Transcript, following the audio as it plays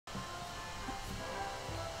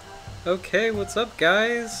Okay, what's up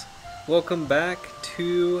guys? Welcome back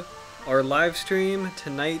to our live stream.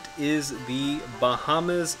 Tonight is the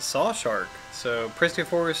Bahamas Sawshark. So,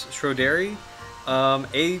 Pristiforus schroderi.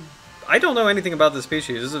 I don't know anything about this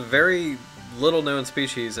species. This is a very little known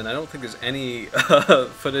species and I don't think there's any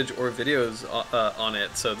footage or videos on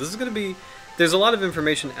it. So this is going to be, there's a lot of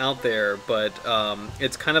information out there, but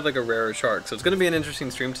it's kind of like a rarer shark. So it's going to be an interesting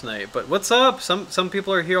stream tonight. But what's up? Some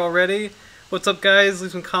people are here already. What's up, guys?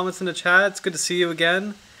 Leave some comments in the chat. It's good to see you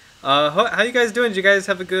again. How you guys doing? Did you guys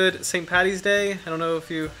have a good St. Patty's Day? I don't know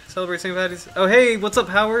if you celebrate St. Patty's. Oh, hey, what's up,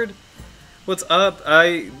 Howard? What's up?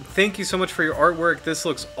 I thank you so much for your artwork. This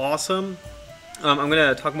looks awesome. I'm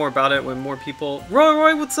gonna talk more about it when more people.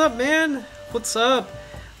 Roy, what's up, man? What's up?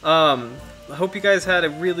 I hope you guys had a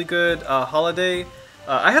really good holiday.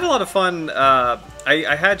 I had a lot of fun.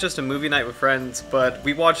 I had just a movie night with friends, but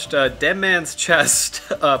we watched Dead Man's Chest,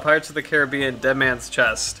 Pirates of the Caribbean, Dead Man's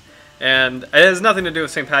Chest. And it has nothing to do with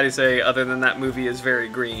St. Patty's Day other than that movie is very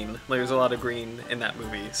green. Like, there's a lot of green in that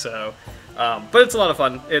movie, so... but it's a lot of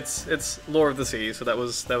fun. It's Lore of the Sea, so that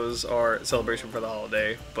was our celebration for the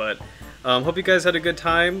holiday. But hope you guys had a good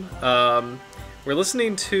time. We're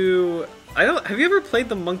listening to... have you ever played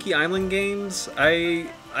the Monkey Island games?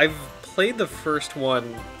 I've played the first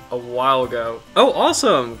one a while ago. Oh,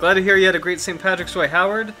 awesome! Glad to hear you had a great St. Patrick's Day,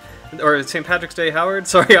 Howard. Or St. Patrick's Day, Howard.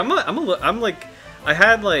 Sorry, I'm like... I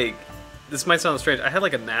had like... This might sound strange. I had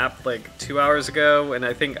like a nap like 2 hours ago, and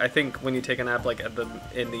I think when you take a nap like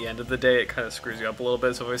in the end of the day, it kind of screws you up a little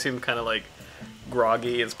bit. So if I seem kind of like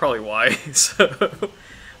groggy, it's probably why.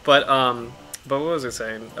 But what was I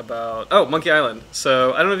saying about? Oh, Monkey Island.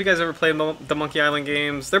 So I don't know if you guys ever played the Monkey Island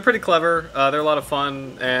games. They're pretty clever. They're a lot of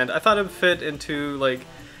fun, and I thought it would fit into like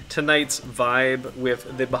tonight's vibe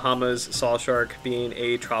with the Bahamas Sawshark being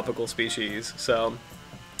a tropical species. So.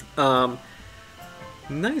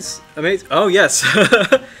 Nice, amazing. Oh yes,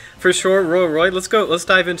 for sure, Roy. Let's go. Let's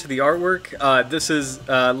dive into the artwork. This is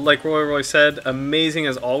like Roy said, amazing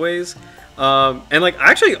as always. And like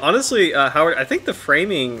actually, honestly, Howard, I think the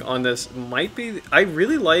framing on this might be. I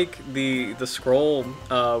really like the scroll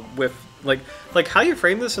with like how you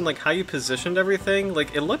frame this and like how you positioned everything.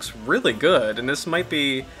 Like it looks really good, and this might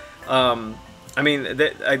be. I mean,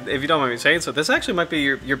 if you don't mind me saying so, this actually might be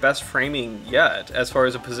your best framing yet, as far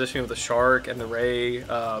as the positioning of the shark and the ray.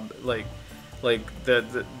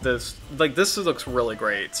 This looks really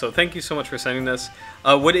great. So thank you so much for sending this.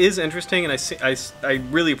 What is interesting, and I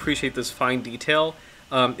really appreciate this fine detail,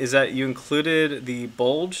 is that you included the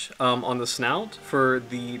bulge on the snout for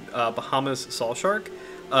the Bahamas Sawshark.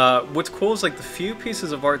 What's cool is like the few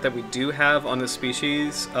pieces of art that we do have on this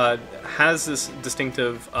species has this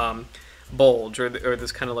distinctive. Bulge or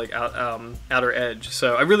this kind of like outer edge.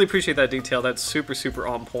 So I really appreciate that detail. That's super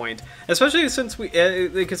on point, especially since we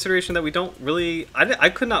the consideration that we don't really I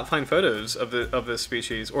could not find photos of this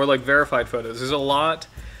species or like verified photos. There's a lot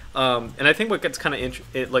and I think what gets kind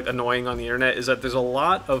of like annoying on the internet is that there's a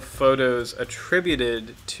lot of photos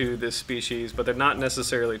attributed to this species, but they're not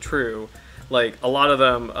necessarily true. Like a lot of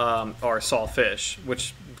them are sawfish,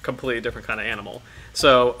 which completely different kind of animal.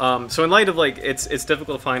 So so in light of like it's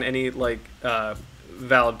difficult to find any like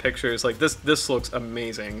valid pictures. Like this looks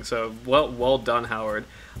amazing. So well done, Howard.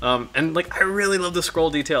 And like I really love the scroll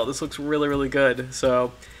detail. This looks really good.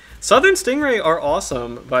 So Southern Stingray are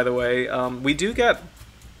awesome, by the way. We do get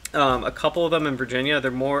a couple of them in Virginia.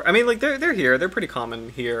 They're more. I mean, like they're here. They're pretty common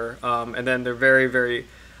here. And then they're very.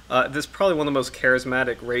 This is probably one of the most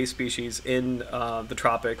charismatic ray species in the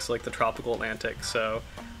tropics, like the tropical Atlantic. So,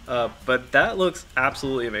 but that looks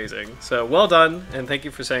absolutely amazing. So well done, and thank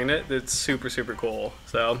you for saying it. It's super cool.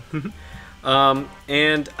 So,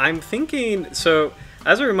 and I'm thinking. So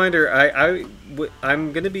as a reminder,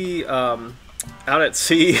 I'm gonna be out at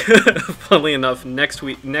sea, funnily enough, next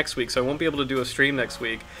week. So I won't be able to do a stream next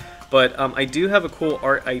week. But I do have a cool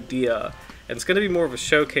art idea. And it's going to be more of a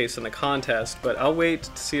showcase than a contest, but I'll wait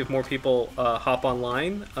to see if more people hop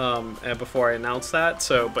online and before I announce that.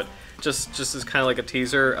 So, but just as kind of like a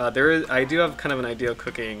teaser, I do have kind of an idea of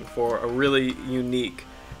cooking for a really unique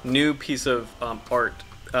new piece of art.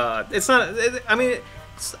 It's not. I mean,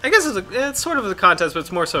 I guess it's sort of a contest, but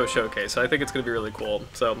it's more so a showcase. So I think it's going to be really cool.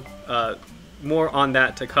 So more on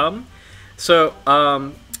that to come. So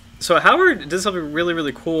so Howard did something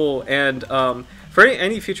really cool and. For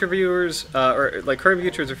any future viewers, or like current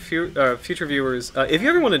viewers or future viewers, if you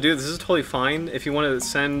ever want to do this, this is totally fine. If you want to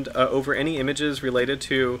send over any images related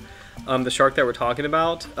to the shark that we're talking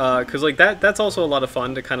about, because like that's also a lot of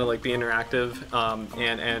fun to kind of like be interactive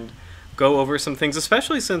and go over some things,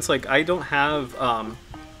 especially since like I don't have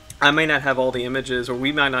I may not have all the images, or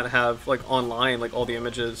we might not have like online like all the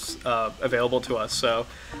images available to us. So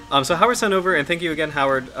Howard sent over, and thank you again,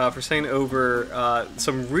 Howard, for sending over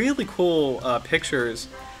some really cool pictures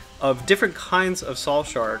of different kinds of saw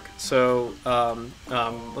shark. So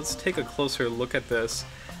let's take a closer look at this.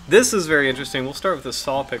 This is very interesting. We'll start with this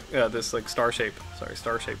this like star shape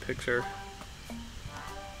picture.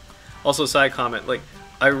 Also, side comment, like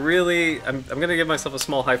I'm gonna give myself a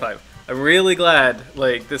small high five. I'm really glad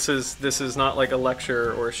like this is not like a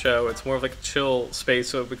lecture or a show. It's more of like a chill space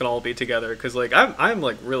so we can all be together. Because like I'm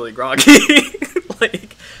like really groggy,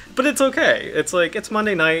 like, but it's okay. It's like it's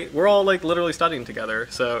Monday night. We're all like literally studying together,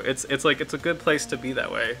 so it's like it's a good place to be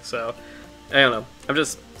that way. So I don't know. I'm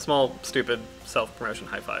just small stupid self-promotion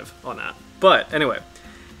high five on that. But anyway,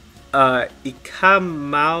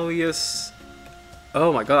 Icamalius.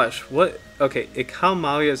 Oh my gosh, what? Okay,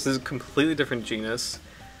 Icamalius is a completely different genus.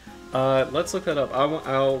 Let's look that up.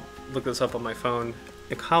 I'll look this up on my phone.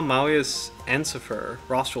 Icamalius ensifer,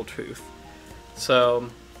 rostral tooth. So,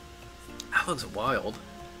 that looks wild.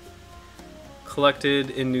 Collected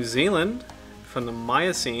in New Zealand from the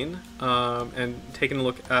Miocene, and taking a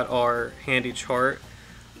look at our handy chart.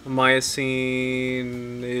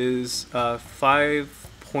 Miocene is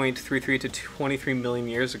 5.33 to 23 million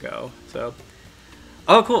years ago. So,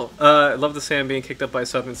 oh, cool. I love the sand being kicked up by a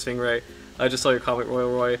southern stingray. I just saw your comment,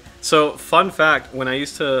 Roy. So, fun fact, when I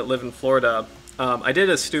used to live in Florida, I did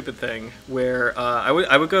a stupid thing where I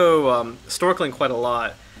would go snorkeling quite a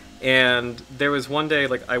lot, and there was one day,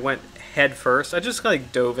 like, I went head first. I just,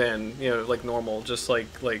 like, dove in, you know, like normal, just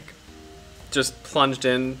plunged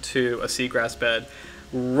into a seagrass bed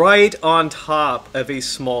right on top of a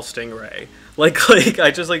small stingray. Like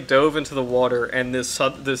I just like dove into the water, and this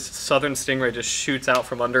southern stingray just shoots out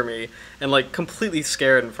from under me, and like completely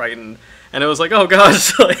scared and frightened. And it was like, oh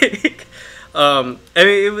gosh, like, I mean,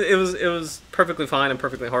 it was perfectly fine and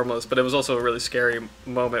perfectly harmless, but it was also a really scary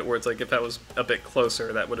moment where it's like if that was a bit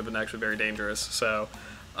closer, that would have been actually very dangerous. So,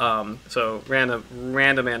 so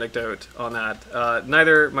random anecdote on that.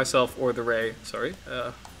 Neither myself or the Ray,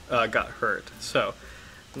 got hurt. So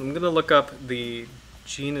I'm gonna look up the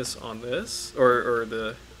genus on this, or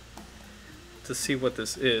to see what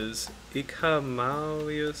this is.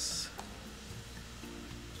 Icamalius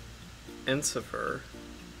ensifer.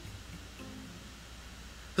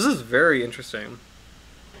 This is very interesting.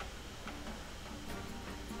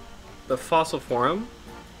 The fossil form.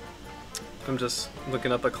 I'm just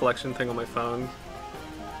looking up a collection thing on my phone.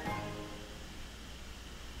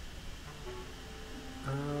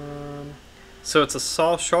 So it's a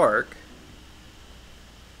saw shark.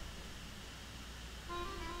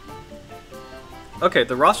 Okay,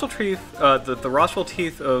 the rostral teeth, the rostral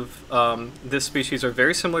teeth of this species are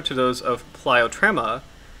very similar to those of Pliotrema,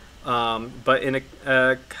 but in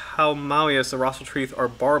Icamalius, the rostral teeth are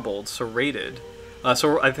barbelled, serrated.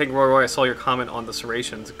 So I think, Roy, I saw your comment on the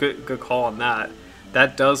serrations. Good call on that.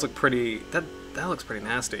 That does look pretty. That looks pretty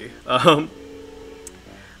nasty.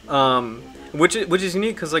 Which is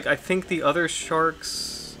unique because like I think the other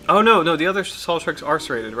sharks. Oh no, the other saw sharks are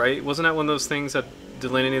serrated, right? Wasn't that one of those things that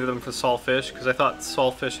delineated them for sawfish? Because I thought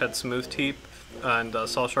sawfish had smooth teeth and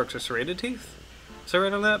saw sharks are serrated teeth. Is that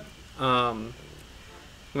right on that?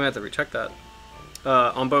 We might have to recheck that.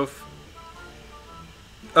 On both.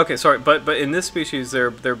 Okay, sorry, but in this species,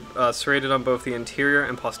 they're serrated on both the interior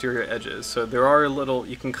and posterior edges. So there are a little.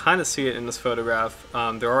 You can kind of see it in this photograph.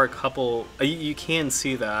 There are a couple. You can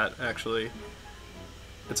see that actually.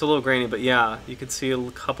 It's a little grainy, but yeah, you can see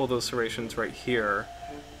a couple of those serrations right here.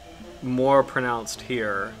 More pronounced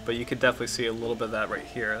here, but you could definitely see a little bit of that right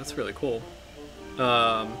here. That's really cool.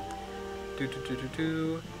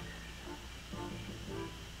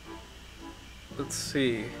 Let's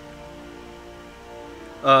see.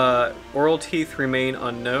 Oral teeth remain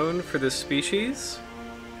unknown for this species.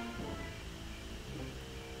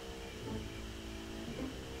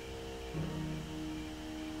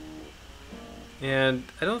 And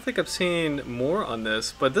I don't think I've seen more on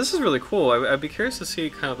this, but this is really cool. I'd be curious to see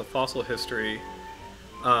kind of the fossil history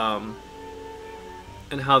and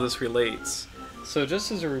how this relates. So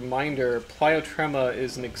just as a reminder, Pliotrema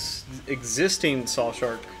is an existing saw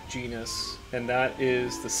shark genus, and that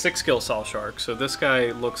is the six-gill saw shark. So this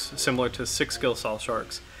guy looks similar to six-gill saw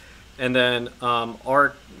sharks. And then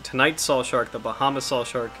our tonight's saw shark, the Bahamas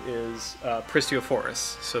Sawshark, is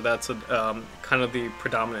Pristiophorus. So that's kind of the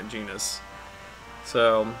predominant genus.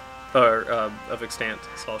 So, of extant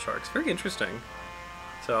saw sharks. Very interesting.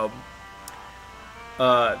 So,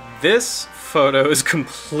 this photo is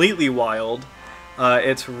completely wild.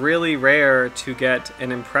 It's really rare to get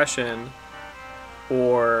an impression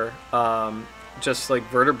or just like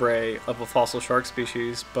vertebrae of a fossil shark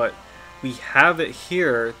species, but we have it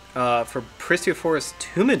here for Pristiophorus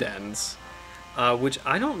tumidens, which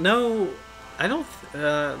I don't know. I don't.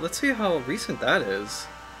 Let's see how recent that is.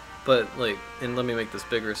 But like, and let me make this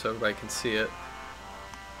bigger so everybody can see it.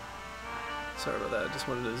 Sorry about that. I just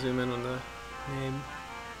wanted to zoom in on the name.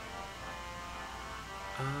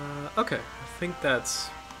 Okay, I think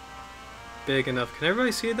that's big enough. Can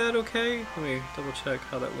everybody see that okay? Let me double check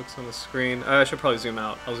how that looks on the screen. I should probably zoom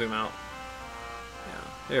out. I'll zoom out.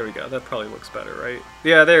 Yeah, there we go. That probably looks better, right?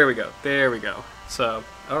 Yeah, there we go. There we go. So,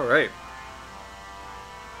 alright.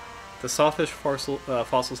 The sawfish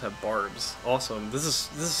fossils have barbs. Awesome. This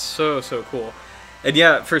is so cool. And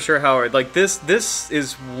yeah, for sure, Howard. Like this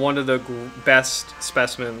is one of the best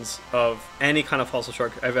specimens of any kind of fossil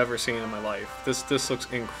shark I've ever seen in my life. This looks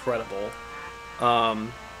incredible.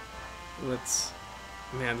 Man,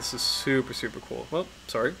 this is super cool. Well,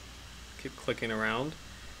 sorry. Keep clicking around.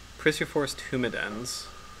 Pristiophorus tumidens.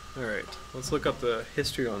 All right, let's look up the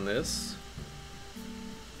history on this.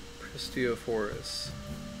 Pristiophorus.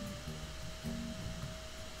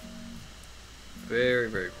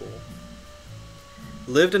 Very cool.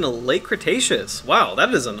 Lived in a late Cretaceous. Wow,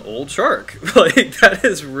 that is an old shark. Like, that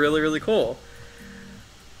is really cool.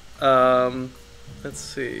 Let's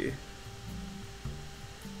see.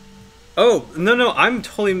 Oh, no, I'm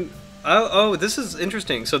totally... Oh, this is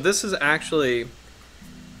interesting. So this actually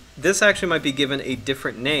might be given a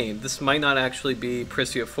different name. This might not actually be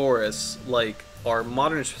Pristiophorus like our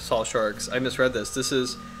modern saw sharks. I misread this. This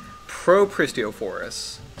is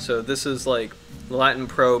Pro-Pristiophorus. So this is like Latin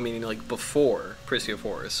pro meaning like before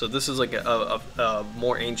Pristiophorus. So this is like a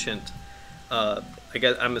more ancient, I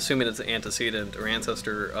guess I'm assuming it's an antecedent or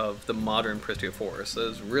ancestor of the modern Pristiophorus. That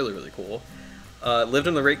is really cool. Lived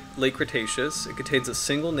in the late Cretaceous. It contains a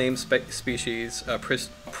single named species,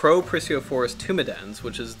 Pro-Pristiophorus tumidens,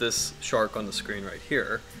 which is this shark on the screen right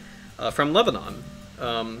here, from Lebanon.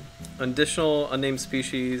 Additional unnamed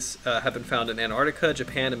species have been found in Antarctica,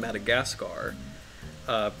 Japan, and Madagascar.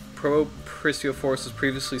 Pro-Pristiophorus was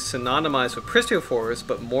previously synonymized with Pristiophorus,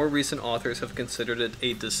 but more recent authors have considered it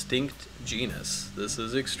a distinct genus. This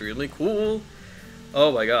is extremely cool.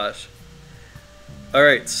 Oh my gosh. All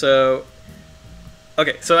right, so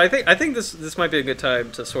okay, so I think this might be a good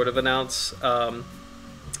time to sort of announce the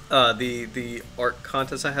art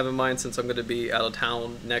contest I have in mind, since I'm going to be out of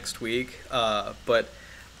town next week. But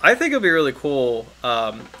I think it'll be really cool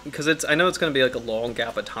because I know it's going to be like a long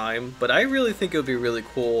gap of time, but I really think it would be really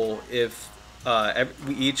cool if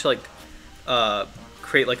we each like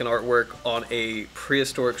create like an artwork on a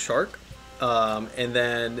prehistoric shark, and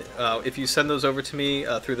then if you send those over to me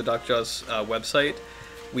through the Dr. Jaws website,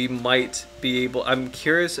 we might be able. I'm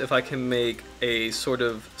curious if I can make a sort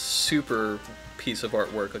of super piece of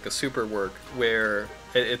artwork, like a super work, where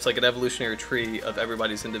it's like an evolutionary tree of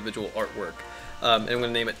everybody's individual artwork. And I'm going to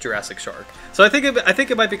name it Jurassic Shark. So I think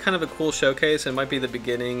it might be kind of a cool showcase. It might be the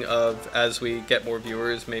beginning of, as we get more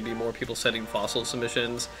viewers, maybe more people sending fossil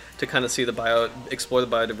submissions to kind of see explore the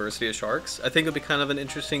biodiversity of sharks. I think it'll be kind of an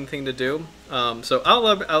interesting thing to do. So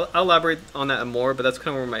I'll elaborate on that more, but that's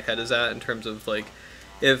kind of where my head is at in terms of like,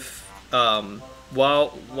 if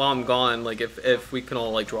while I'm gone, like if we can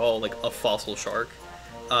all like draw like a fossil shark,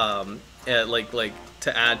 like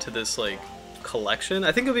to add to this like collection,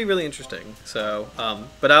 I think it'll be really interesting. So,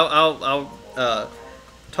 but I'll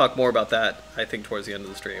talk more about that, I think, towards the end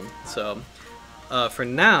of the stream. So, for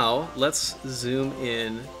now, let's zoom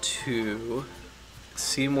in to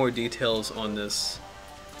see more details on this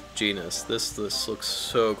genus. This looks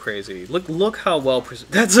so crazy. Look how well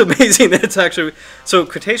preserved. That's amazing. That's actually so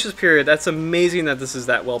Cretaceous period. That's amazing that this is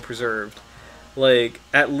that well preserved. Like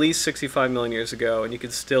at least 65 million years ago, and you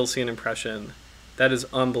can still see an impression. That is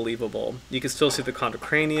unbelievable. You can still see the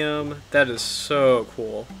chondrocranium. That is so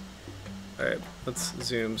cool. All right, let's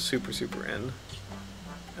zoom super in.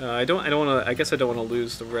 I don't want to. I guess I don't want to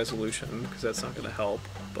lose the resolution because that's not going to help.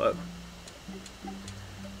 But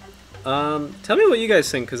tell me what you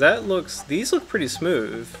guys think, because these look pretty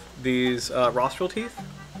smooth. These rostral teeth.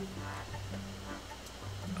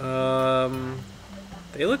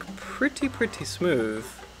 They look pretty smooth.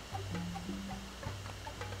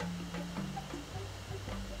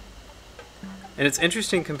 And it's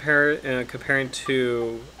interesting comparing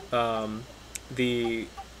to the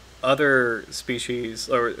other species,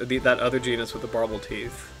 or that other genus with the barbel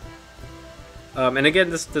teeth. And again,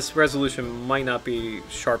 this resolution might not be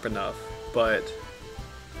sharp enough, but...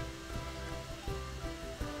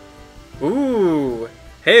 Ooh!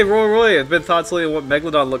 Hey, Roy, it's been thoughts lately on what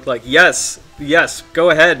Megalodon looked like. Yes! Yes,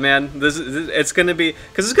 go ahead, man. It's gonna be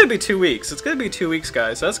because it's gonna be 2 weeks. It's gonna be 2 weeks,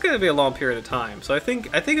 guys. So that's gonna be a long period of time. So I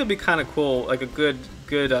think it'll be kind of cool, like a good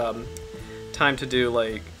time to do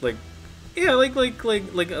yeah, like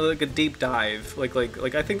a deep dive. Like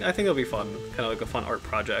I think it'll be fun, kind of like a fun art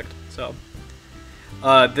project. So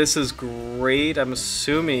this is great. I'm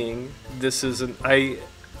assuming this is I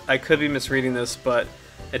could be misreading this, but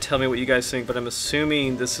tell me what you guys think. But I'm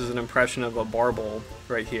assuming this is an impression of a barbel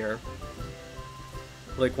right here.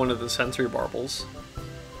 Like one of the sensory barbels.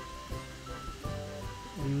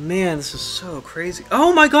 Man, this is so crazy.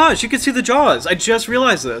 Oh my gosh, you can see the jaws. I just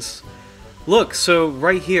realized this. Look, so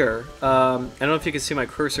right here, I don't know if you can see my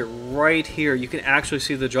cursor. Right here, you can actually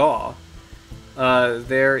see the jaw.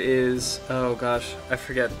 There is, oh gosh, I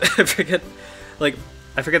forget, I forget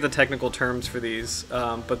the technical terms for these.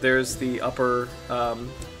 But there's the upper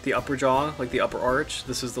jaw, like the upper arch.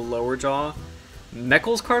 This is the lower jaw.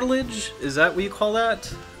 Meckel's cartilage? Is that what you call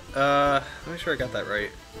that? Let me make sure I got that right.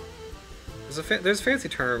 There's fancy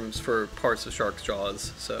terms for parts of sharks'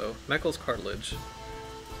 jaws. So Meckel's cartilage.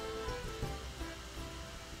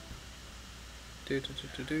 Let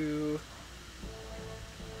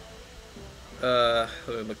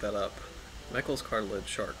me look that up. Meckel's cartilage,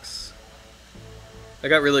 sharks. I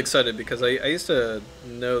got really excited because I used to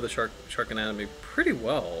know the shark anatomy pretty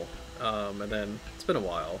well, and then it's been a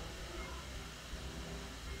while.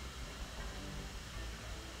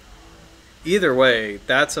 Either way,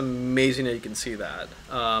 that's amazing that you can see that.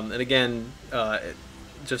 And again,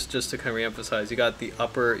 just to kind of reemphasize, you got the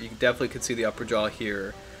upper. You definitely could see the upper jaw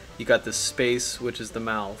here. You got the space, which is the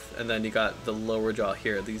mouth, and then you got the lower jaw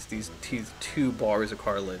here. These two bars of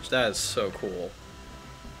cartilage. That is so cool.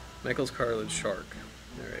 Meckel's cartilage shark.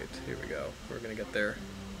 All right, here we go. We're gonna get there.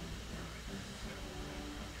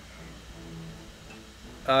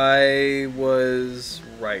 I was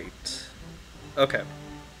right. Okay.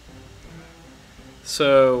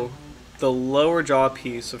 So the lower jaw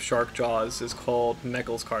piece of shark jaws is called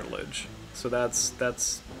Meckel's cartilage. So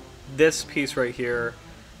that's this piece right here,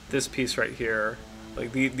 this piece right here.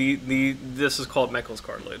 Like this is called Meckel's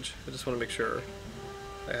cartilage. I just want to make sure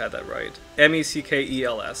I had that right.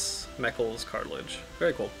 Meckels, Meckel's cartilage.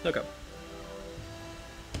 Very cool. Okay.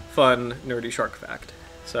 Fun nerdy shark fact.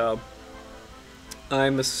 So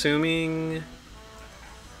I'm assuming.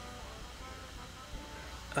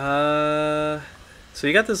 So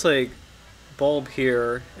you got this like bulb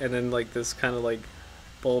here, and then like this kind of like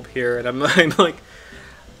bulb here, and I'm like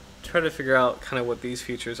trying to figure out kind of what these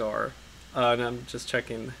features are, and I'm just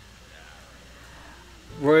checking.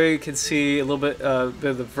 Roy can see a little bit of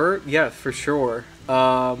the vert, yeah, for sure.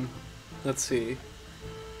 Let's see.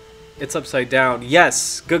 It's upside down.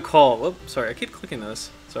 Yes, good call. Oh, sorry, I keep clicking this.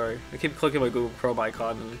 Sorry, I keep clicking my Google Chrome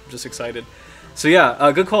icon, and I'm just excited. So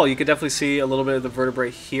yeah, good call. You could definitely see a little bit of the vertebrae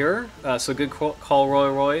here. So good call,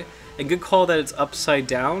 Roy. And good call that it's upside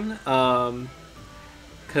down.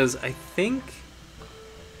 Because I think...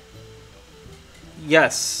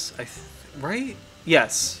 Yes. Right?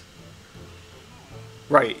 Yes.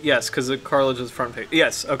 Right, yes, because the cartilage is front page.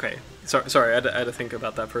 Yes, okay. Sorry, I had to think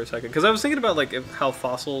about that for a second. Because I was thinking about like how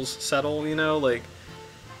fossils settle, you know? Like,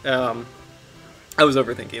 I was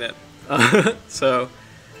overthinking it. So...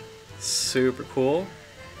 Super cool.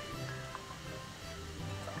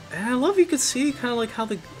 And I love you could see kind of like how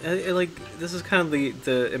the like this is kind of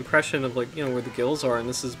the impression of like, you know, where the gills are, and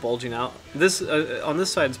this is bulging out. This on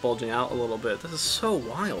this side is bulging out a little bit. This is so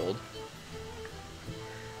wild.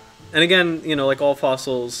 And again, you know, like all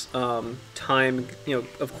fossils, time, you know,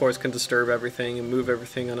 of course, can disturb everything and move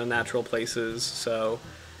everything on unnatural places. So,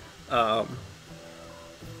 oh,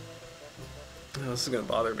 this is gonna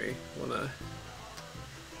bother me. I wanna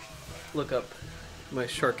look up my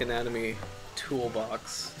shark anatomy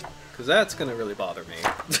toolbox, because that's gonna really bother me.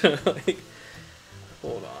 Like,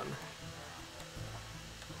 hold on.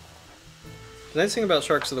 The nice thing about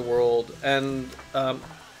Sharks of the World, and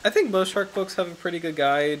I think most shark books have a pretty good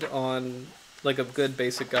guide on, like a good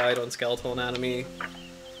basic guide on skeletal anatomy,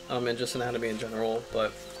 and just anatomy in general,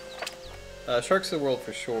 but Sharks of the World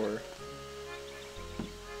for sure.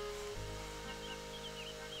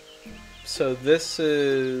 So this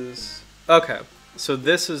is... Okay, so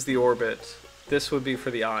this is the orbit. This would be for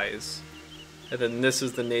the eyes. And then this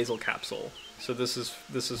is the nasal capsule. So this is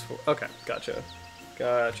for... Okay, gotcha.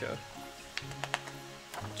 Gotcha.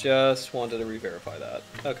 Just wanted to re-verify that.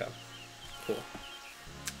 Okay, cool.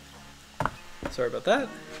 Sorry about that.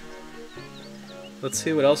 Let's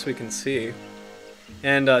see what else we can see.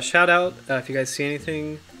 And shout out if you guys see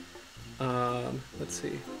anything. Let's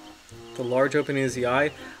see. The large opening is the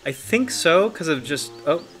eye. I think so, because of just...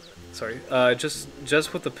 Oh, sorry, just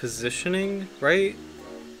with the positioning, right?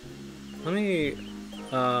 Let me,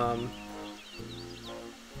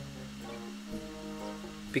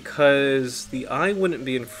 because the eye wouldn't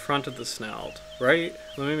be in front of the snout, right?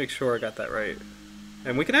 Let me make sure I got that right.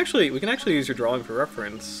 And we can actually use your drawing for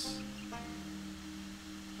reference.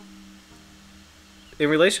 In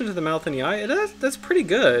relation to the mouth and the eye, that's pretty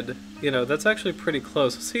good. You know, that's actually pretty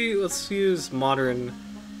close. Let's use modern.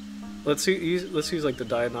 Let's use like the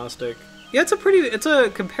diagnostic. Yeah,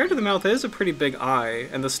 compared to the mouth, it is a pretty big eye,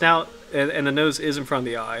 and the snout and the nose is in front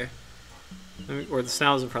of the eye, or the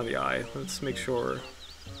snout is in front of the eye. Let's make sure.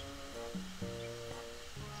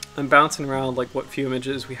 I'm bouncing around like what few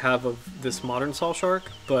images we have of this modern Sawshark,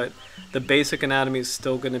 but the basic anatomy is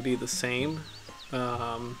still going to be the same.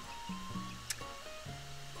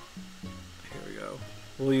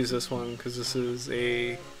 We'll use this one because this is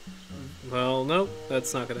a... Well, nope,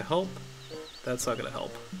 that's not going to help. That's not going to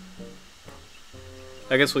help.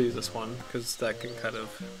 I guess we'll use this one because that can kind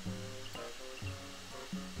of...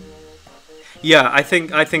 Yeah, I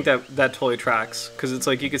think that totally tracks because it's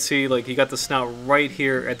like you can see like you got the snout right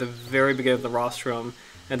here at the very beginning of the rostrum,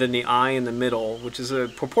 and then the eye in the middle, which is a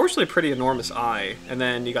proportionally pretty enormous eye, and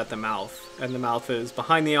then you got the mouth, and the mouth is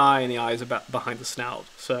behind the eye, and the eye is behind the snout.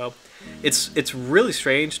 So it's really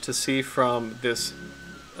strange to see from this.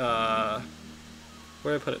 Where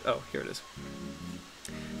did I put it? Oh, here it is.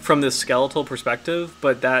 From this skeletal perspective,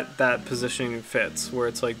 but that positioning fits, where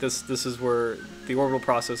it's like this is where the orbital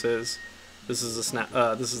process is. This is the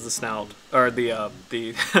snout. This is the snout, or the I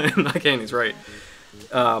can't. He's right.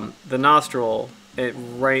 The nostril.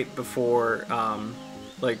 Right before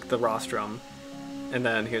like the rostrum, and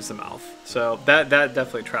then here's the mouth. So that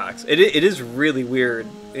definitely tracks. It is really weird,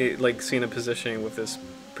 like seeing a positioning with this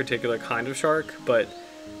particular kind of shark, but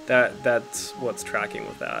that's what's tracking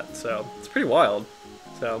with that. So it's pretty wild.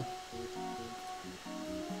 So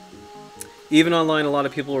even online, a lot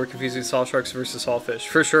of people were confusing saw sharks versus sawfish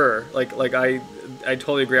for sure. Like I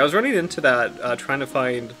totally agree. I was running into that trying to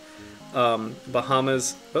find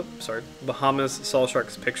Bahamas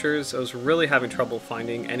Sawshark's pictures. I was really having trouble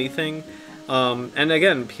finding anything, and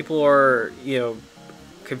again, people are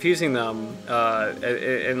confusing them,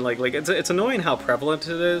 and like it's annoying how prevalent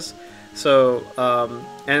it is. So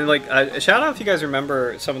and like shout out if you guys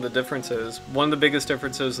remember some of the differences. One of the biggest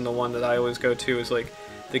differences, and the one that I always go to, is like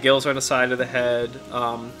the gills are on the side of the head.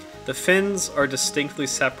 The fins are distinctly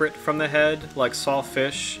separate from the head. Like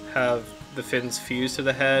sawfish have the fins fused to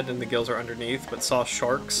the head and the gills are underneath, but saw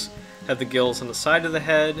sharks have the gills on the side of the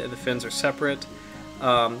head and the fins are separate.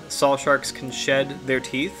 Saw sharks can shed their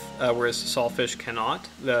teeth, whereas sawfish cannot.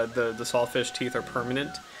 The sawfish teeth are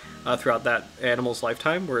permanent throughout that animal's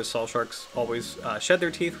lifetime, whereas saw sharks always shed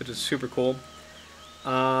their teeth, which is super cool.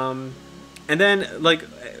 And then, like,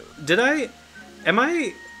 do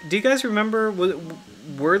you guys remember,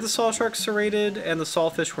 were the saw sharks serrated and the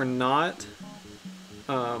sawfish were not?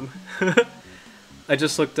 I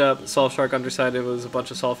just looked up saw shark underside. It was a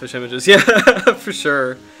bunch of sawfish images. Yeah, for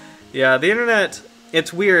sure. Yeah, the internet.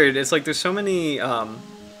 It's weird. It's like there's so many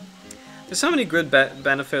good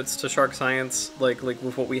benefits to shark science, like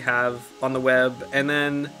with what we have on the web, and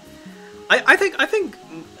then I think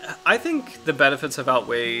the benefits have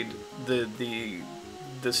outweighed the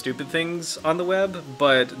stupid things on the web,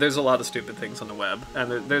 but there's a lot of stupid things on the web,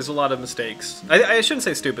 and there's a lot of mistakes. I shouldn't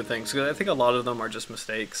say stupid things, because I think a lot of them are just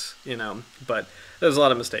mistakes, but there's a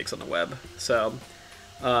lot of mistakes on the web. So,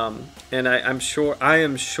 and I am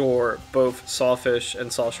sure both sawfish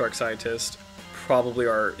and saw shark scientists probably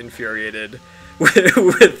are infuriated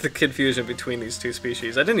with the confusion between these two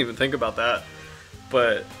species. I didn't even think about that,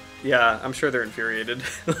 but yeah, I'm sure they're infuriated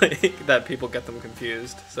like that people get them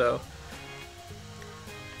confused. So.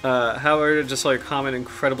 However, just like common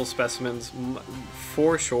incredible specimens,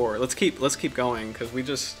 for sure. Let's keep going because we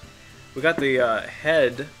got the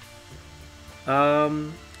head.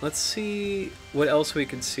 Let's see what else we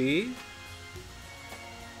can see.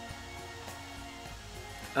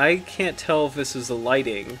 I can't tell if this is the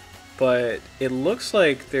lighting, but it looks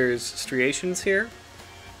like there's striations here,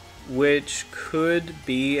 which could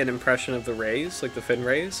be an impression of the rays, like the fin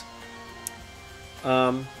rays.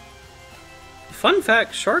 Fun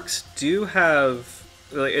fact, sharks do have,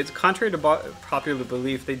 like, it's contrary to popular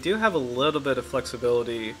belief, they do have a little bit of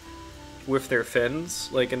flexibility with their fins,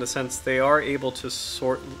 like in the sense they are able to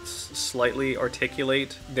slightly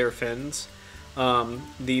articulate their fins.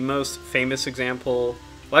 The most famous example,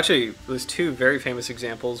 well actually there's two very famous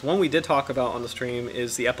examples. One we did talk about on the stream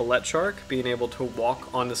is the epaulette shark being able to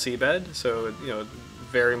walk on the seabed, so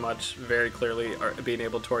very clearly being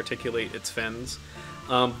able to articulate its fins.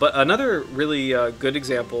 But another really good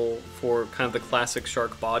example for kind of the classic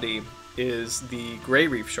shark body is the gray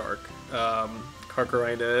reef shark,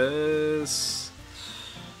 Carcharodontis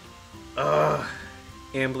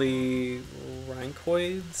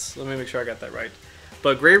amblyrhynchoids. Let me make sure I got that right.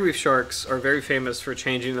 But gray reef sharks are very famous for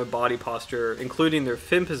changing their body posture, including their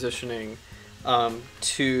fin positioning,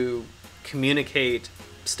 to communicate,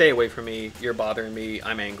 "Stay away from me. You're bothering me.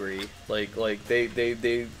 I'm angry." Like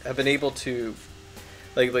they have been able to,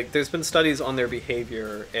 like there's been studies on their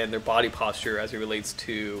behavior and their body posture as it relates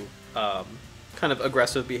to kind of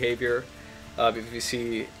aggressive behavior. If you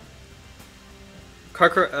see,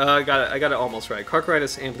 I got it almost right.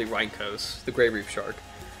 Carcharodontis amblyrhynchos, the gray reef shark.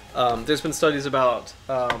 There's been studies about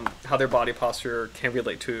how their body posture can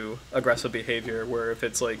relate to aggressive behavior, where if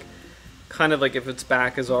it's like kind of like if its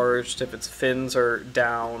back is arched, if its fins are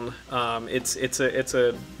down,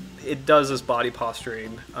 it does this body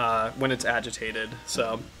posturing when it's agitated.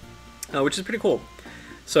 So, which is pretty cool.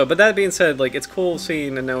 So, but that being said, like it's cool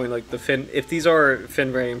seeing and knowing like the fin. If these are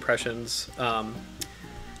fin ray impressions,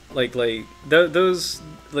 those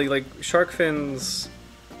shark fins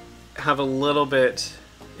have a little bit.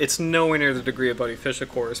 It's nowhere near the degree of bony fish, of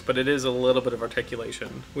course, but it is a little bit of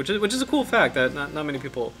articulation, which is a cool fact that not many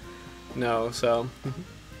people know. So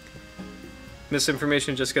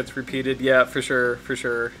misinformation just gets repeated, yeah, for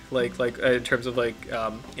sure. Like in terms of like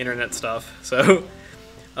internet stuff. So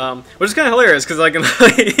which is kind of hilarious because I'm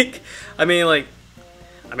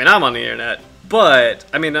on the internet, but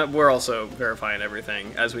I mean we're also verifying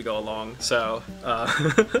everything as we go along. So.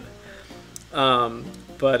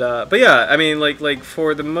 But yeah, I mean, like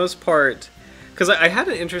for the most part, because I had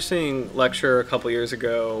an interesting lecture a couple years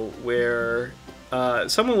ago where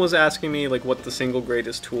someone was asking me like what the single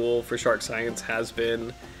greatest tool for shark science has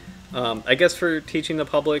been, I guess for teaching the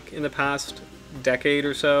public in the past decade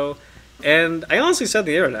or so, and I honestly said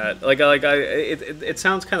the internet. It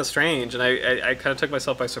sounds kind of strange, and I kind of took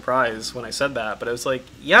myself by surprise when I said that, but I was like,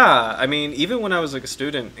 yeah, I mean, even when I was like a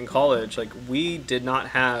student in college, like we did not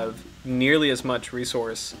have nearly as much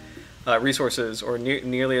resources or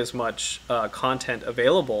nearly as much content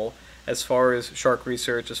available as far as shark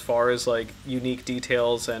research, as far as like unique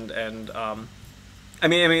details and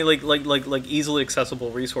easily accessible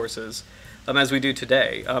resources as we do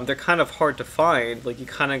today. They're kind of hard to find. Like you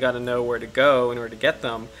kind of got to know where to go in order to get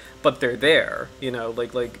them, but they're there. You know,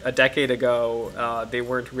 like a decade ago, they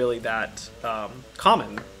weren't really that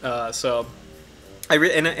common. So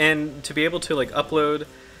and to be able to like upload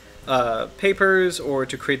papers or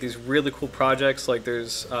to create these really cool projects, like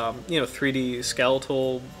there's 3D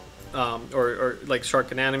skeletal or like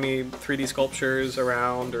shark anatomy 3D sculptures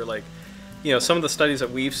around, or like some of the studies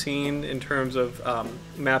that we've seen in terms of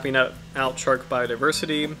mapping out shark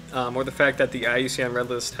biodiversity, or the fact that the IUCN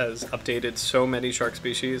Red List has updated so many shark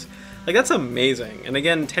species. Like that's amazing. And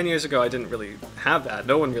again, 10 years ago I didn't really have that.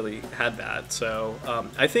 No one really had that. So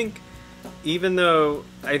I think even though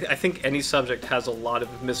I think any subject has a lot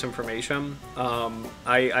of misinformation,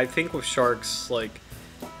 I think with sharks, like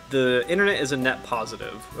the internet is a net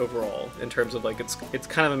positive overall in terms of like it's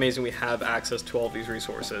kind of amazing we have access to all these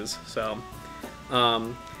resources. So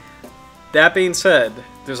that being said,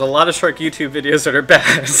 there's a lot of shark YouTube videos that are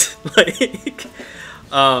bad.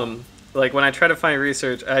 Like when I try to find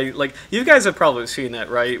research, you guys have probably seen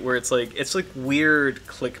that, right? Where it's like weird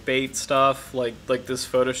clickbait stuff, like this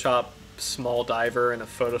Photoshop small diver and a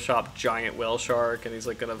Photoshop giant whale shark, and he's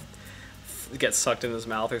like gonna get sucked in his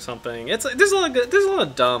mouth or something. There's a lot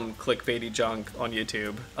of dumb clickbaity junk on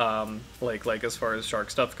YouTube, like as far as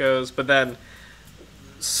shark stuff goes. But then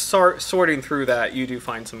sorting through that, you do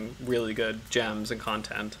find some really good gems and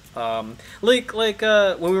content. When we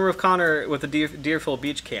were with Connor with the Deerfield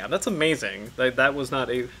Beach Camp, that's amazing. That was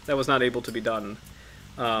not able to be done,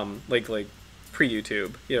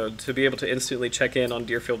 pre-YouTube, to be able to instantly check in on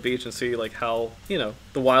Deerfield Beach and see like how the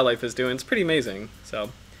wildlife is doing. It's pretty amazing. So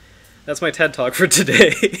that's my TED talk for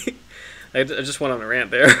today. I just went on a rant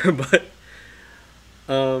there, but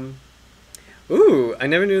ooh, I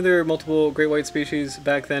never knew there were multiple great white species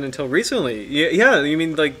back then until recently. Yeah, you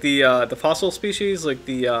mean like the fossil species, like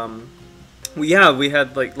the we had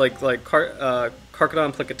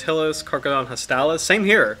Carcharodon plicatillus, Carcharodon hastalis. Same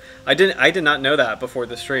here. I did not know that before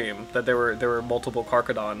the stream, that there were multiple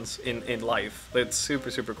Carcharodons in life. It's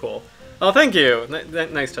super cool. Oh, thank you.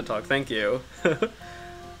 Nice TED talk. Thank you.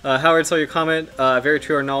 Howard, saw your comment. Very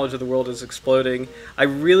true. Our knowledge of the world is exploding. I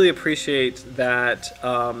really appreciate that.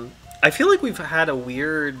 I feel like we've had a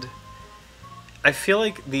weird. I feel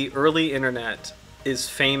like the early internet is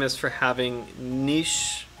famous for having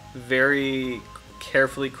niche, very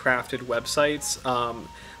carefully crafted websites.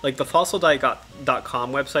 like the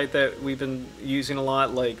fossildiet.com website that we've been using a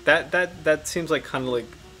lot, like that seems like kind of like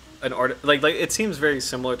an art, like it seems very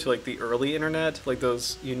similar to like the early internet, like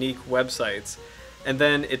those unique websites. And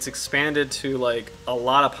then it's expanded to like a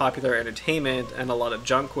lot of popular entertainment and a lot of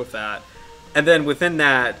junk with that. And then within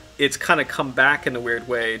that, it's kind of come back in a weird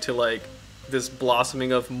way to like this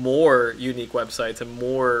blossoming of more unique websites and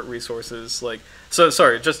more resources. Like, so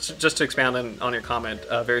sorry, just to expand on your comment,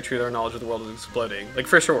 very true that our knowledge of the world is exploding. Like,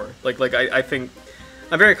 for sure. Like I think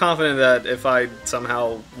I'm very confident that if I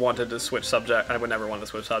somehow wanted to switch subject, I would never want to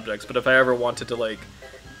switch subjects, but if I ever wanted to like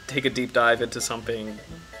take a deep dive into something,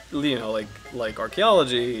 you know, like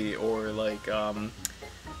archaeology or I don't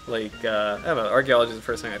know, archaeology is the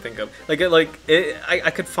first thing I think of.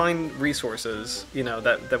 I could find resources, you know,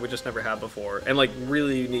 that we just never had before, and like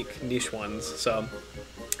really unique niche ones. So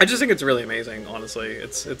I just think it's really amazing. Honestly,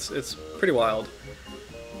 it's pretty wild.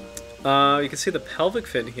 You can see the pelvic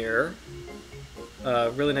fin here.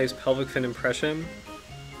 Really nice pelvic fin impression.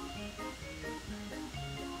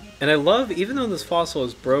 And I love, even though this fossil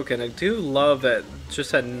is broken, I do love that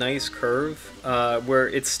just that nice curve where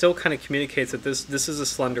it still kind of communicates that this is a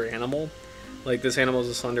slender animal. Like, this animal is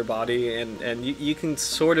a slender body, and you can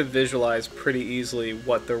sort of visualize pretty easily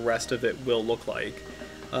what the rest of it will look like.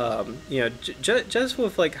 You know, just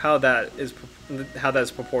with like how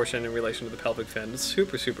that's proportioned in relation to the pelvic fin. It's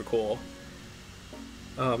super, super cool.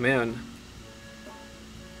 Oh man.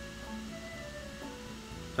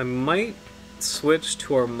 I might switch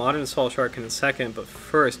to our modern Sawshark in a second, but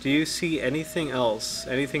first, do you see anything else?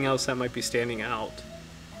 Anything else that might be standing out?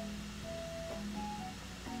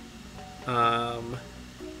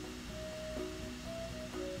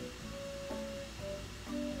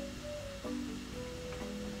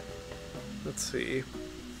 Let's see.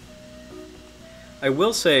 I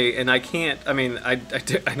will say, and I can't, I mean, I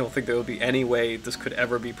don't think there will be any way this could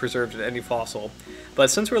ever be preserved in any fossil,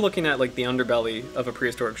 but since we're looking at like the underbelly of a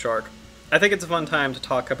prehistoric shark, I think it's a fun time to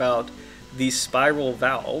talk about the spiral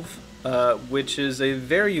valve, which is a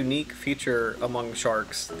very unique feature among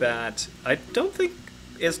sharks that I don't think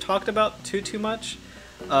is talked about too much.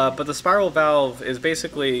 But the spiral valve is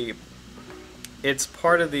basically, it's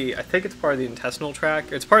part of the, I think it's part of the intestinal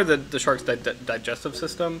tract. It's part of the shark's digestive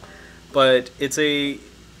system, but it's a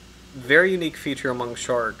very unique feature among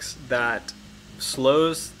sharks that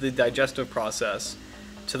slows the digestive process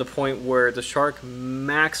to the point where the shark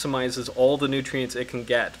maximizes all the nutrients it can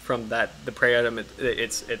get from the prey item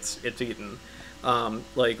it's eaten.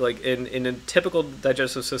 Like in a typical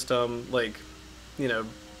digestive system, like, you know,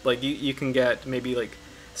 like you can get maybe like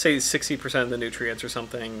say 60% of the nutrients or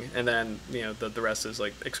something, and then, you know, the rest is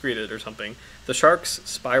like excreted or something. The shark's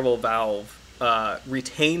spiral valve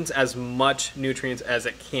retains as much nutrients as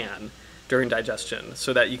it can during digestion,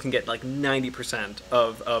 so that you can get like 90%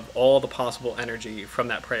 of all the possible energy from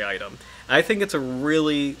that prey item. And I think it's a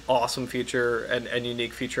really awesome feature and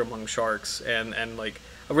unique feature among sharks, and like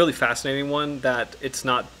a really fascinating one that it's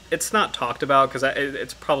not talked about, because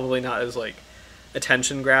it's probably not as like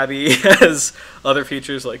attention grabby as other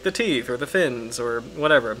features like the teeth or the fins or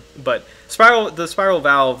whatever. But the spiral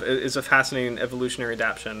valve is a fascinating evolutionary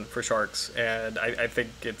adaptation for sharks, and I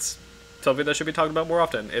think it's something that should be talked about more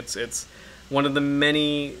often. It's one of the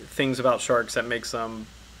many things about sharks that makes them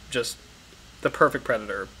just the perfect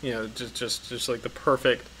predator. You know, just like the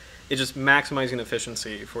perfect. It's just maximizing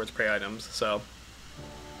efficiency for its prey items. So,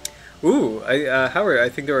 ooh, Howard, I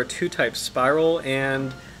think there are two types: spiral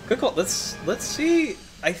and good call. Let's see.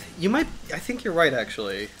 I think you're right,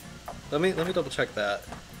 actually. Let me double check that.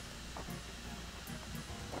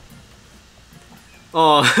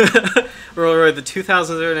 Oh, right, the 2000s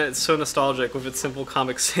internet is so nostalgic with its simple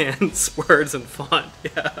Comic Sans words and font.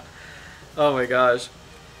 Yeah. Oh my gosh.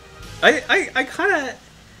 I kind of,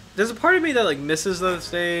 there's a part of me that like misses those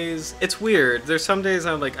days. It's weird. There's some days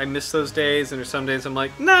I'm like, I miss those days, and there's some days I'm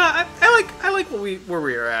like, nah, I like where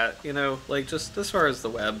we are at, you know, like just as far as the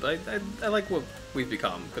web. I like what we've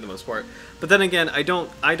become for the most part. But then again, I don't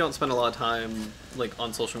spend a lot of time like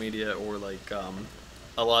on social media, or like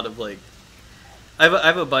a lot of like, I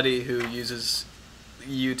have a buddy who uses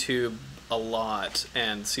YouTube a lot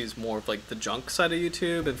and sees more of like the junk side of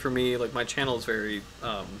YouTube, and for me, like, my channel is very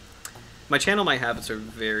my habits are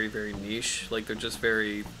very, very niche. Like,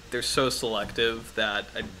 they're so selective that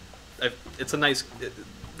it's a nice,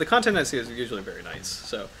 the content I see is usually very nice.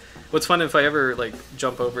 So what's fun, if I ever like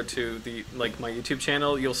jump over to my YouTube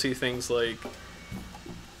channel, you'll see things like,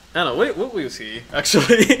 I don't know, what will you see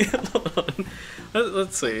actually? Hold on.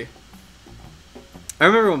 Let's see. I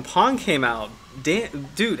remember when Pong came out.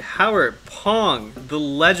 Dude, Howard, Pong, the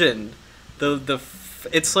legend, the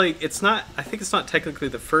it's like it's not. I think it's not technically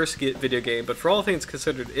the first video game, but for all things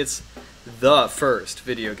considered, it's the first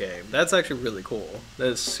video game. That's actually really cool. That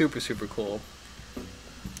is super super cool.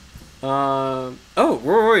 Oh,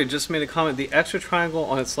 Rory just made a comment. The extra triangle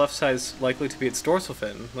on its left side is likely to be its dorsal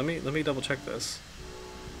fin. Let me double check this.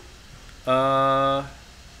 Left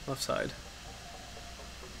side.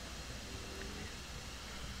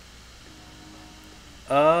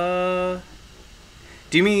 Do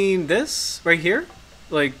you mean this right here?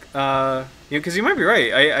 Like, because you might be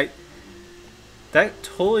right. That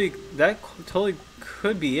totally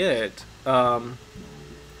could be it.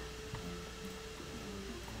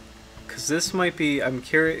 Because this might be, I'm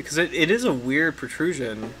curious, because it is a weird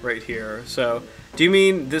protrusion right here. So, do you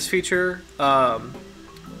mean this feature that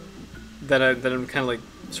I'm kind of like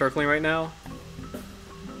circling right now? Let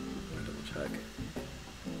me double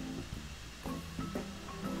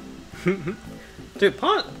check. Dude,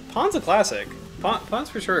 Pawn's a classic. Pawn's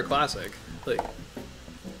for sure a classic. Like,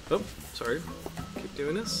 oh, sorry. Keep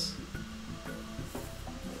doing this.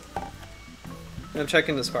 I'm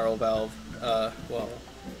checking the spiral valve. Well.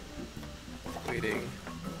 Waiting,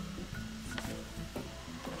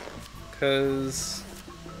 because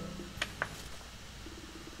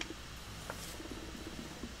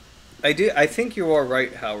I think you are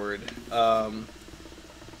right, Howard. I'm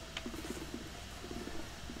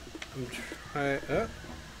trying.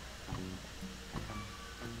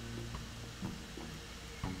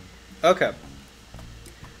 Okay.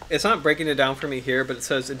 It's not breaking it down for me here, but it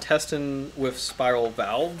says intestine with spiral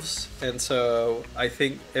valves, and so I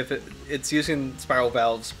think if it's using spiral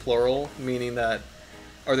valves plural, meaning that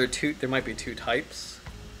there might be two types.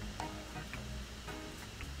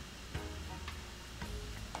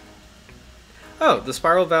 Oh, the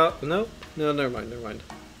spiral valve. No, never mind.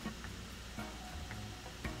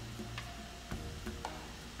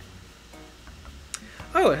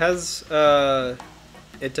 Oh, it has.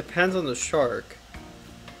 It depends on the shark.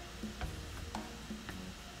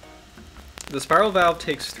 The spiral valve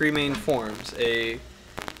takes three main forms: a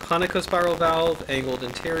conicospiral valve, angled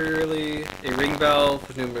anteriorly, a ring valve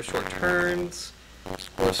with numerous short turns,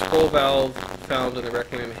 or a scroll valve found in the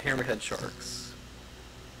requiem hammerhead sharks.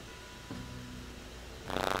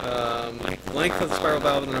 Length of the spiral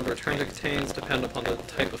valve and the number of turns it contains depend upon the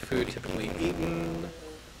type of food typically eaten.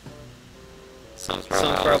 Some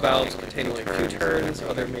spiral valves contain only a few turns,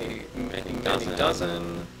 other may many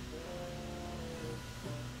dozen.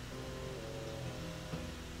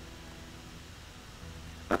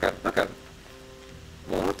 Okay.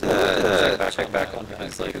 We'll have to check back on that. I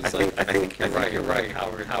think you're right,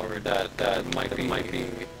 Howard. That might be.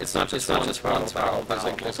 It's not just one spiral valve.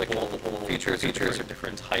 There's like multiple features or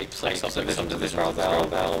different types of subdivisions of the spiral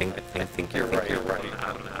valve. I think you're right.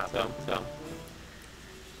 So.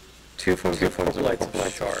 Two forms of lights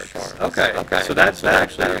of sharks. Okay. So that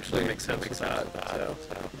actually makes sense with that.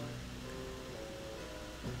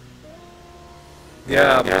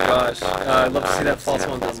 Yeah, oh my gosh. I'd love to see that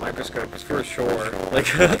fossil under the microscope, for sure.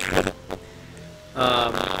 Like,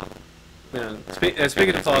 man.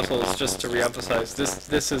 Speaking of fossils, just to reemphasize,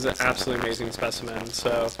 this is an absolutely amazing specimen.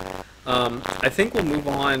 So, I think we'll move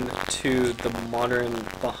on to the modern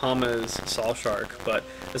Bahamas Sawshark, but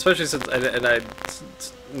especially since, I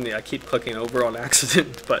keep clicking over on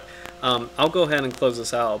accident, but I'll go ahead and close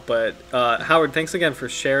this out. But Howard, thanks again for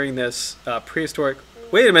sharing this prehistoric.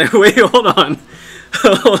 Wait a minute, hold on.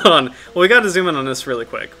 Hold on. Well, we got to zoom in on this really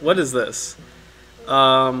quick. What is this?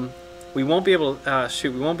 We won't be able to,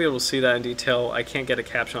 we won't be able to see that in detail. I can't get a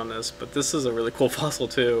caption on this, but this is a really cool fossil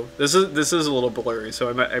too. This is a little blurry, so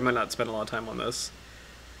I might not spend a lot of time on this.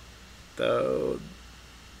 Though,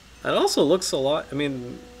 it also looks a lot, I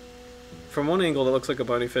mean, from one angle it looks like a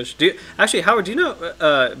bony fish. Actually, Howard, do you know,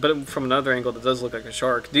 but from another angle it does look like a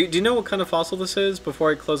shark. Do you know what kind of fossil this is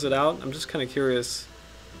before I close it out? I'm just kind of curious.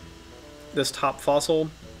 This top fossil.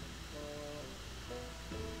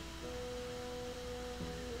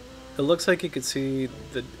 It looks like you could see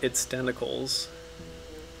its tentacles.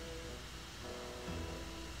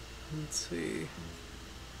 Let's see.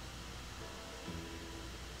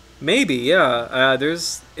 Maybe, yeah. It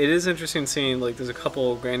is interesting seeing, like, there's a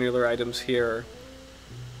couple granular items here.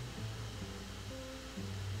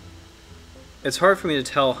 It's hard for me to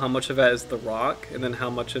tell how much of that is the rock and then how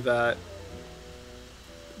much of that.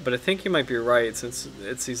 But I think you might be right, since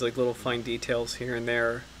it's these like little fine details here and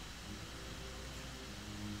there.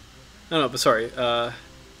 No, but sorry.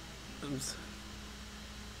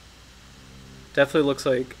 Definitely looks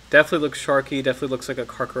sharky. Definitely looks like a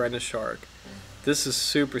Carcharodontis shark. This is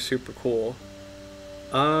super super cool.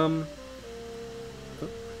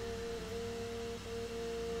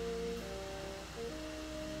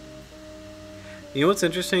 You know what's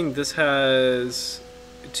interesting? This has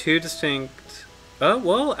two distinct. Oh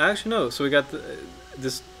well, actually no. So we got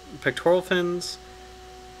this pectoral fins.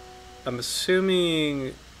 I'm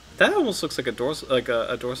assuming that almost looks like a dorsal,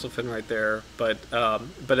 a dorsal fin right there. But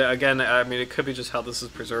again, I mean, it could be just how this is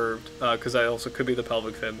preserved, because that also could be the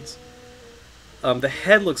pelvic fins. The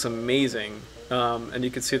head looks amazing, and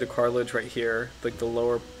you can see the cartilage right here, like the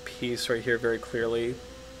lower piece right here, very clearly.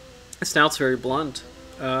 The snout's very blunt.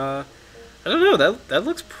 I don't know. That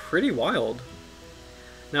looks pretty wild.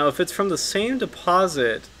 Now, if it's from the same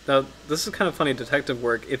deposit, now this is kind of funny detective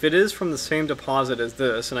work. If it is from the same deposit as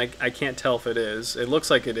this, and I can't tell if it is, it looks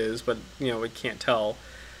like it is, but you know we can't tell.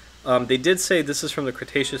 They did say this is from the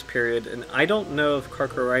Cretaceous period, and I don't know if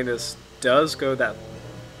Carcharodontis does go that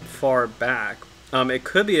far back. It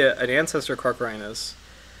could be an ancestor Carcharodontis,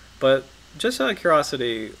 but just out of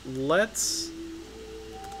curiosity, let's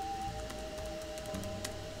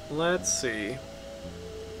see.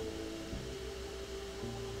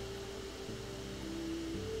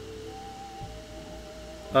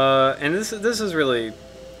 And this is really,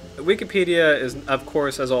 Wikipedia is, of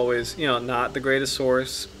course, as always, you know, not the greatest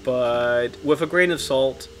source, but with a grain of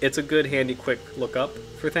salt, it's a good, handy, quick lookup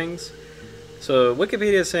for things. So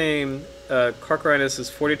Wikipedia is saying Carcharodontis is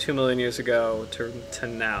 42 million years ago to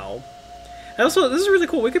now. And also, this is really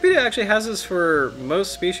cool. Wikipedia actually has this for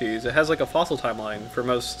most species. It has like a fossil timeline for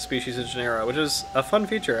most species in genera, which is a fun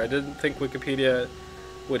feature I didn't think Wikipedia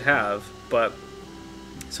would have. But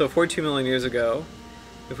so 42 million years ago,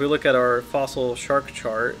 if we look at our fossil shark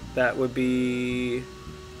chart, that would be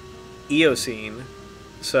Eocene.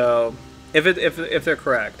 So if they're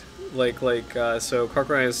correct, so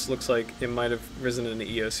Carcharodontis looks like it might have risen in the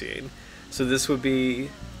Eocene. So this would be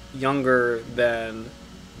younger than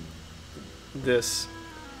this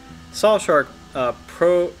Sawshark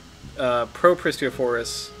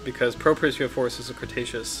Pro-Pristiophorus, because Pro-Pristiophorus is a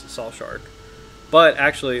Cretaceous Sawshark. But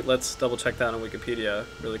actually, let's double check that on Wikipedia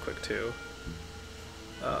really quick too.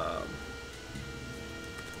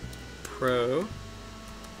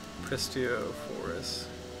 Pro-Pristiophorus.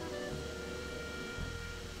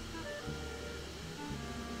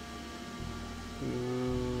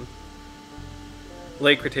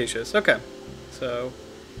 Late Cretaceous. Okay, so.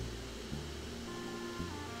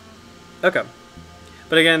 Okay,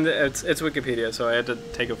 but again, it's Wikipedia, so I had to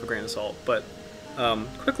take it for a grain of salt. But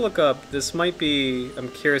quick look up. This might be. I'm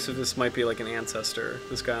curious if this might be like an ancestor.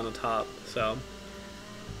 This guy on the top. So,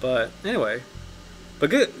 but anyway,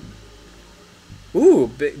 but good. Ooh,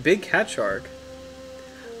 big cat shark.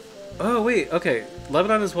 Oh wait, okay.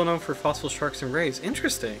 Lebanon is well known for fossil sharks and rays.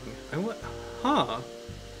 Interesting. I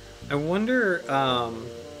wonder.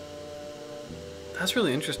 That's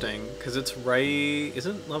really interesting, because it's right...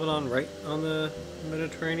 Isn't Lebanon right on the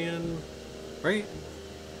Mediterranean? Right?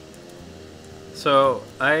 So,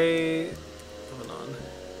 Lebanon.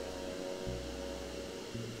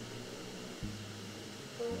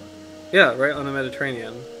 Yeah, right on the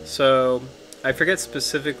Mediterranean. So, I forget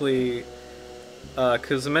specifically,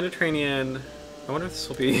 because the Mediterranean... I wonder if this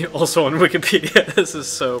will be also on Wikipedia. This is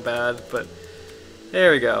so bad, but...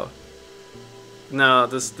 There we go. No,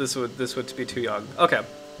 this would be too young. Okay.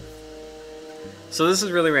 So this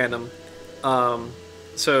is really random.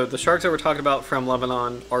 So the sharks that we're talking about from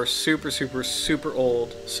Lebanon are super, super, super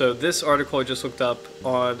old. So this article I just looked up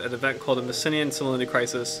on an event called the Messinian Salinity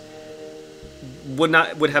Crisis would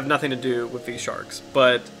have nothing to do with these sharks,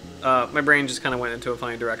 but my brain just kind of went into a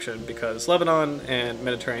funny direction because Lebanon and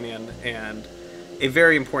Mediterranean and a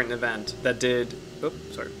very important event that did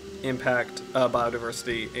impact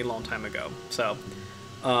biodiversity a long time ago. So,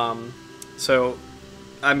 so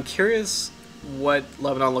I'm curious what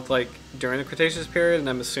Lebanon looked like during the Cretaceous period, and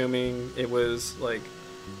I'm assuming it was like,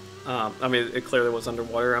 I mean, it clearly was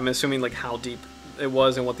underwater. I'm assuming like how deep it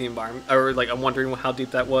was and what the environment, or like I'm wondering how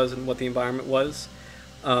deep that was and what the environment was.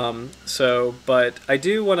 But I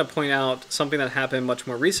do want to point out something that happened much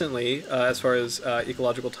more recently as far as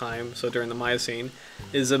ecological time, so during the Miocene,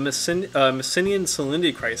 is a Messinian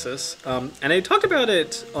salinity crisis. And I talked about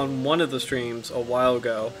it on one of the streams a while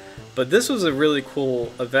ago, but this was a really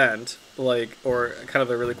cool event, or kind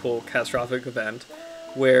of a really cool catastrophic event,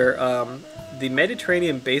 where the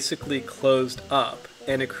Mediterranean basically closed up,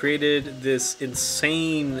 and it created this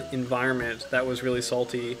insane environment that was really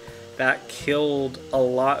salty, that killed a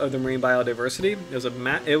lot of the marine biodiversity.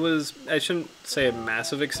 It was I shouldn't say a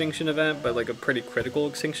massive extinction event, but like a pretty critical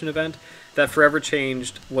extinction event that forever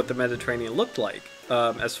changed what the Mediterranean looked like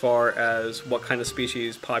as far as what kind of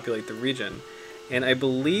species populate the region. And I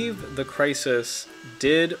believe the crisis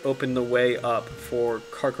did open the way up for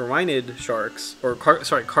carcharodonid sharks, or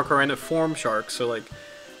carcharodoniform sharks, so like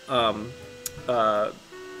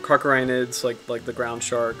carcharinids like the ground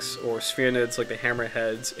sharks, or spheroids like the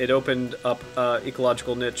hammerheads. It opened up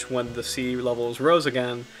ecological niche when the sea levels rose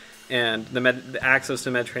again, and the access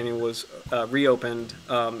to Mediterranean was reopened.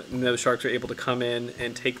 And those sharks were able to come in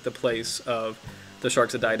and take the place of the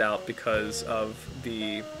sharks that died out because of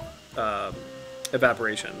the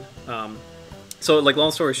evaporation. So, like,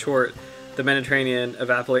 long story short, the Mediterranean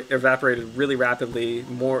evaporated really rapidly,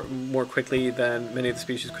 more quickly than many of the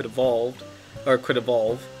species could evolve,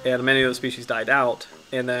 and many of those species died out.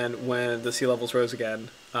 And then when the sea levels rose again,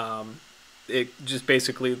 it just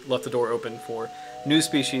basically left the door open for new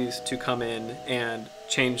species to come in and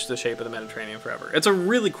change the shape of the Mediterranean forever. It's a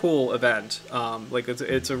really cool event. Like,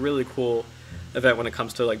 it's a really cool event when it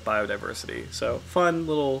comes to, like, biodiversity. So fun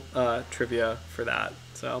little trivia for that.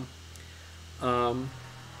 So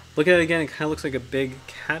look at it again. It kind of looks like a big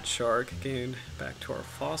cat shark. Getting back to our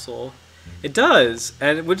fossil, it does,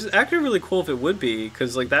 and which is actually really cool if it would be,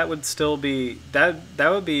 because, like, that would still be that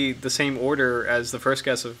would be the same order as the first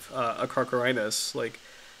guess of a Carcharinus, like,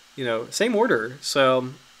 you know, same order. So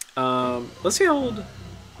let's see how old.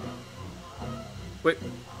 Wait.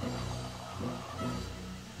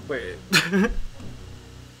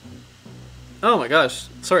 Oh my gosh,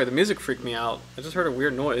 sorry, the music freaked me out. I just heard a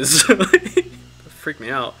weird noise. It freaked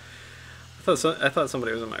me out. I thought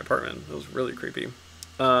somebody was in my apartment. It was really creepy.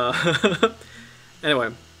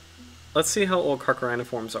 Anyway, let's see how old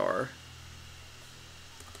carchariniforms are.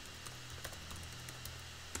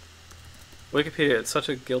 Wikipedia, it's such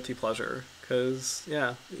a guilty pleasure, because,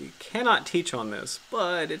 yeah, you cannot teach on this,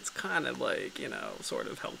 but it's kind of, like, you know, sort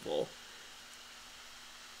of helpful.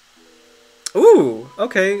 Ooh,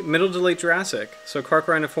 okay, middle to late Jurassic. So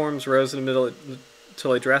carchariniforms rose in the middle to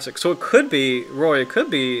late Jurassic. So it could be, Roy, it could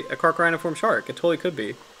be a carchariniform shark. It totally could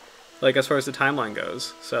be, like, as far as the timeline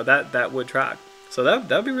goes. So that would track. So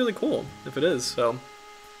that'd be really cool if it is. So,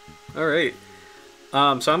 all right.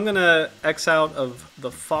 So I'm gonna X out of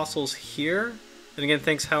the fossils here. And again,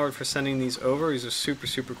 thanks Howard for sending these over. These are super,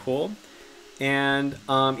 super cool. And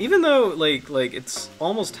even though like it's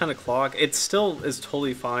almost 10 o'clock, it still is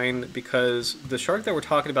totally fine, because the shark that we're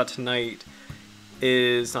talking about tonight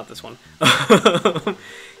is not this one.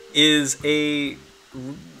 Is a,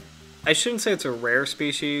 I shouldn't say it's a rare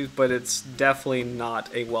species, but it's definitely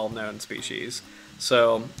not a well-known species.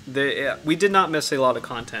 So we did not miss a lot of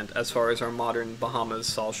content as far as our modern Bahamas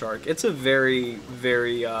Sawshark. It's a very,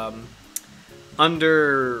 very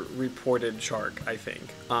underreported shark, I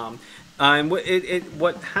think. And what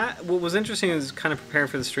was interesting is kind of preparing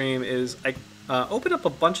for the stream is I opened up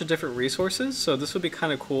a bunch of different resources. So this would be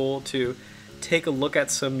kind of cool to take a look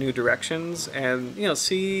at some new directions and, you know,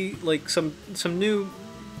 see like some new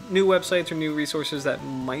websites or new resources that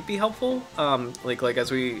might be helpful, like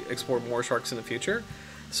as we explore more sharks in the future.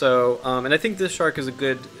 So and I think this shark is a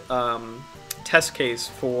good test case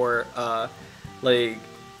for like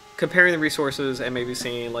comparing the resources and maybe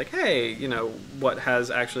seeing like, hey, you know, what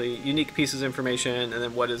has actually unique pieces of information and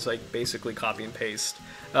then what is like basically copy and paste,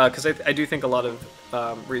 because I do think a lot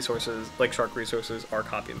of resources like shark resources are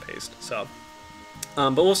copy and paste. So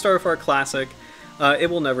but we'll start with our classic.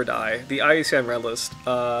 It will never die. The IUCN Red List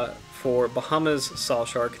for Bahamas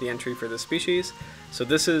Sawshark, the entry for this species. So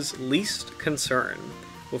this is least concern,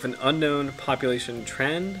 with an unknown population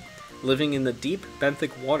trend, living in the deep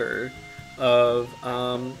benthic water of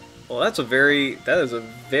well, that is a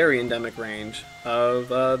very endemic range of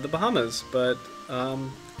the Bahamas, but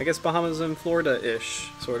I guess Bahamas and Florida-ish,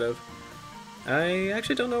 sort of. I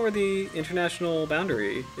actually don't know where the international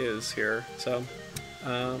boundary is here, so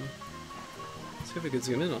see if we could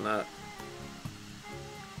zoom in on that.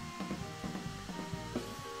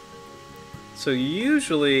 So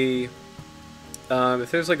usually,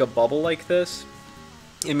 if there's like a bubble like this,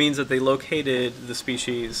 it means that they located the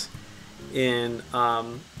species in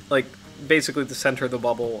like basically the center of the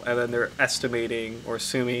bubble, and then they're estimating or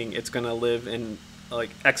assuming it's going to live in like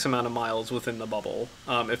X amount of miles within the bubble,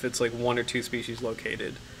 if it's like one or two species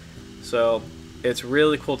located. So it's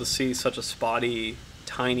really cool to see such a spotty,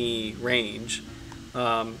 tiny range.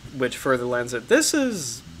 Which further lends it. This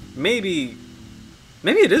is maybe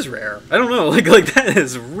it is rare. I don't know. Like that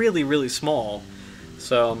is really, really small.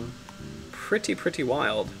 So pretty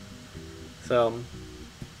wild. So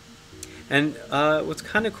and what's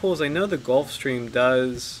kind of cool is I know the Gulf Stream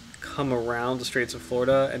does come around the Straits of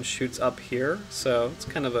Florida and shoots up here. So it's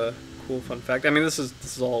kind of a cool fun fact. I mean, this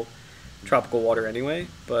is all tropical water anyway,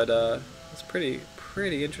 but it's pretty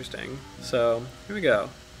interesting. So here we go.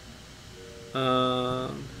 So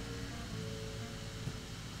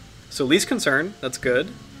least concern, that's good.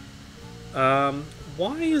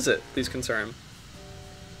 Why is it least concern?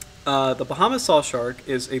 The Bahamas Sawshark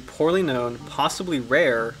is a poorly known, possibly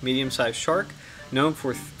rare, medium-sized shark known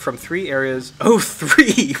from three areas. Oh,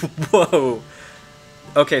 three! Whoa.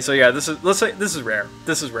 Okay, so yeah, let's say this is rare.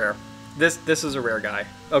 This is rare. This is a rare guy.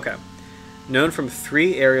 Okay. Known from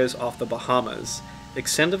three areas off the Bahamas.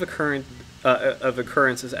 Extent of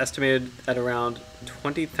occurrence is estimated at around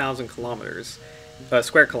 20,000 kilometers,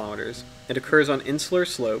 square kilometers. It occurs on insular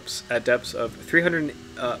slopes at depths of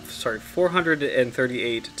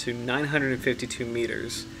 438 to 952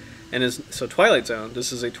 meters, and is so twilight zone.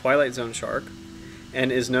 This is a twilight zone shark, and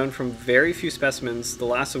is known from very few specimens, the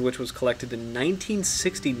last of which was collected in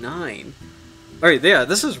 1969. All right, yeah,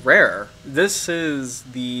 this is rare. This is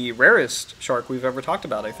the rarest shark we've ever talked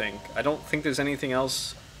about, I think. I don't think there's anything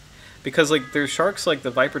else, because like there's sharks like the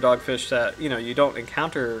viper dogfish that, you know, you don't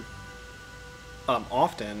encounter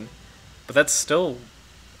often, but that's still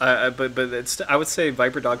but it's, I would say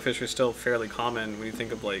viper dogfish are still fairly common when you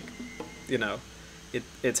think of, like, you know,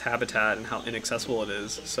 its habitat and how inaccessible it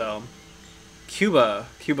is. So Cuba,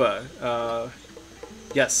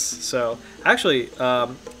 yes. So actually,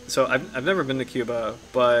 so I've never been to Cuba,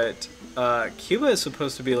 but Cuba is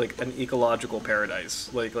supposed to be like an ecological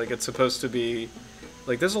paradise. Like it's supposed to be,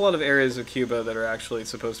 like, there's a lot of areas of Cuba that are actually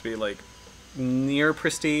supposed to be like near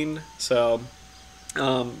pristine. So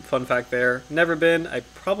fun fact there. Never been. I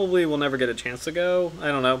probably will never get a chance to go. I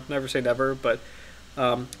don't know. Never say never. But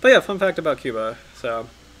yeah, fun fact about Cuba. So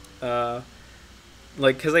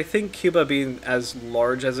like, because I think Cuba being as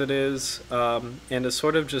large as it is, and is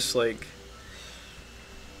sort of just like,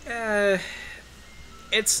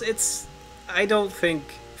 it's I don't think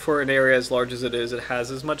for an area as large as it is, it has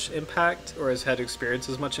as much impact or has had experienced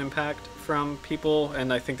as much impact from people.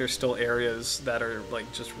 And I think there's still areas that are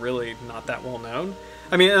like just really not that well known.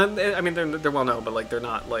 I mean they're well known, but like they're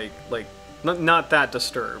not not that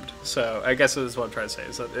disturbed. So I guess is what I'm trying to say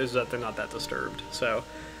is that they're not that disturbed. So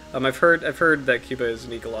I've heard that Cuba is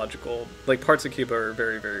an ecological, like parts of Cuba are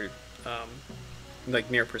very, very like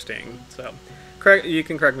near pristine. So you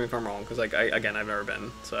can correct me if I'm wrong, because like I've never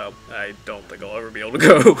been, so I don't think I'll ever be able to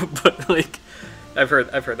go. But like I've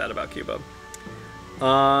heard that about Cuba.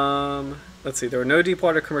 Let's see. There are no deep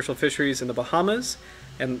water commercial fisheries in the Bahamas,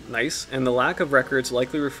 and nice. And the lack of records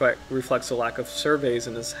likely reflects a lack of surveys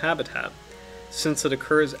in this habitat. Since it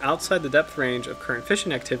occurs outside the depth range of current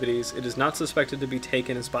fishing activities, it is not suspected to be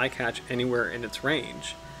taken as bycatch anywhere in its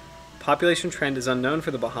range. Population trend is unknown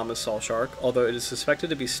for the Bahamas sawshark, although it is suspected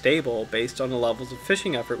to be stable based on the levels of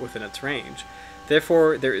fishing effort within its range.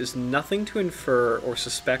 Therefore, there is nothing to infer or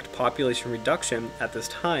suspect population reduction at this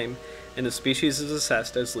time, and the species is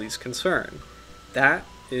assessed as least concern. That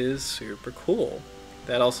is super cool.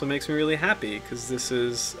 That also makes me really happy, because this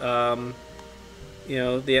is, you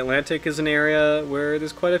know, the Atlantic is an area where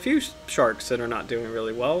there's quite a few sharks that are not doing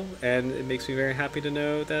really well, and it makes me very happy to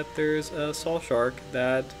know that there's a saw shark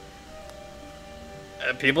that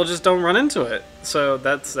people just don't run into it. So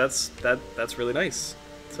that's really nice.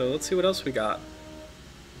 So let's see what else we got.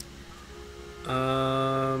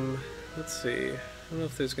 Let's see. I don't know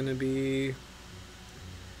if there's going to be...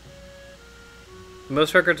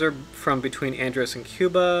 Most records are from between Andros and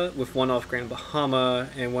Cuba, with one off Grand Bahama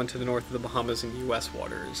and one to the north of the Bahamas in U.S.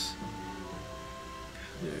 waters.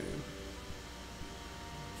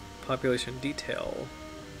 Population detail.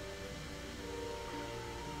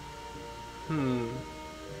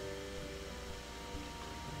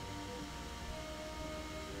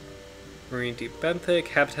 Marine deep benthic,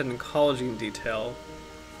 habitat and ecology in detail.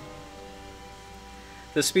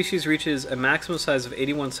 The species reaches a maximum size of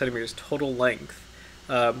 81 centimeters total length.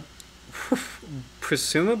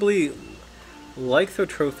 Presumably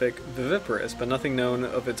lycanthropic viviparous, but nothing known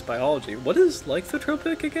of its biology. What is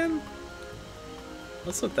lycanthropic again?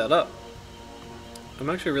 Let's look that up. I'm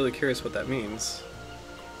actually really curious what that means.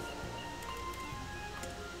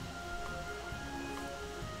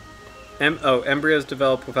 Embryos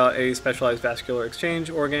develop without a specialized vascular exchange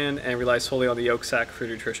organ and rely solely on the yolk sac for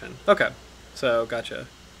nutrition. Okay, so gotcha.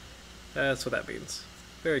 That's what that means.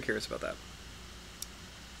 Very curious about that.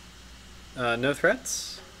 No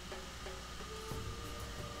threats?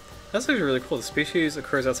 That's actually really cool. The species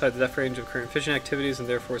occurs outside the depth range of current fishing activities and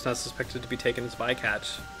therefore is not suspected to be taken as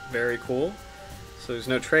bycatch. Very cool. So there's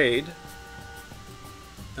no trade.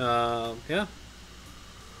 Yeah.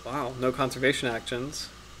 Wow, no conservation actions.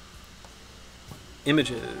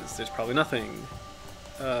 Images, there's probably nothing.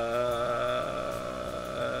 Well,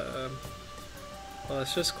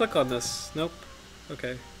 let's just click on this. Nope.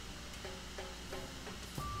 Okay.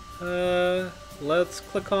 Let's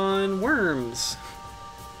click on worms.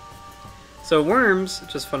 So worms,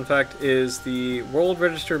 just fun fact, is the World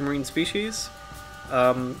Register of Marine Species.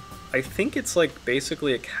 I think it's like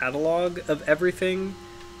basically a catalog of everything,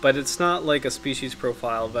 but it's not like a species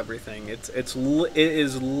profile of everything. It is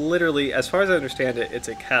literally, as far as I understand it, it's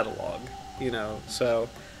a catalog. So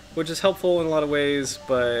which is helpful in a lot of ways,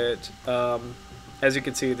 but as you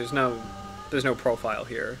can see, there's no profile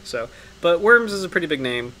here. So, but worms is a pretty big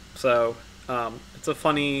name, so it's a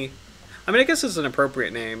funny. I mean, I guess it's an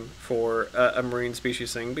appropriate name for a marine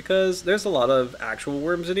species thing because there's a lot of actual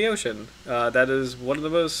worms in the ocean. That is one of the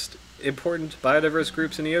most important biodiverse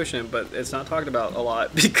groups in the ocean, but it's not talked about a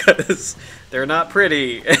lot because they're not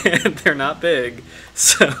pretty and they're not big.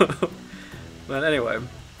 So, but anyway.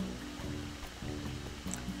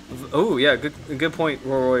 Oh yeah, good point,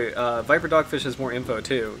 Roy. Viper dogfish has more info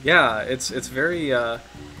too. Yeah, it's very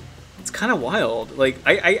it's kind of wild. Like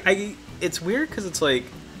it's weird because it's like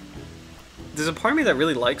there's a part of me that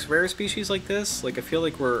really likes rare species like this. Like I feel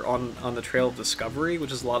like we're on the trail of discovery,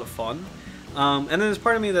 which is a lot of fun. And then there's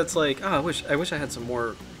part of me that's like, oh, I wish I had some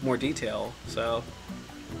more detail. So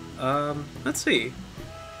let's see.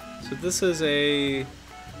 So this is a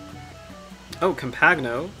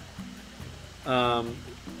Compagno.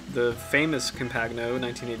 The famous Compagno,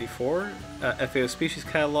 1984, FAO Species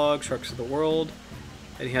Catalog, Sharks of the World,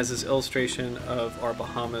 and he has this illustration of our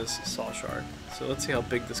Bahamas Sawshark. So let's see how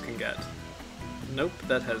big this can get. Nope,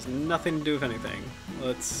 that has nothing to do with anything.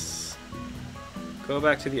 Let's go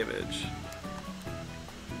back to the image.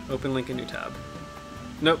 Open link in new tab.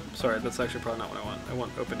 Nope, sorry, that's actually probably not what I want. I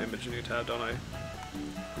want open image in new tab, don't I?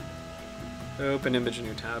 Open image in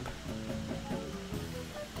new tab.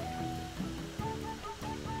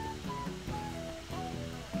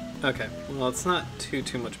 Okay, well it's not too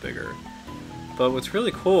much bigger. But what's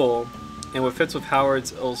really cool, and what fits with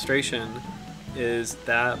Howard's illustration, is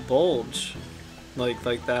that bulge. Like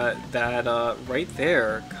that right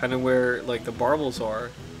there, kind of where like the barbels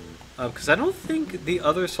are. Because I don't think the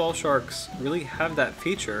other saw sharks really have that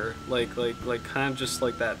feature. Like kind of just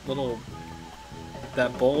like that bulge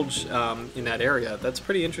in that area. That's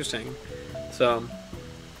pretty interesting. So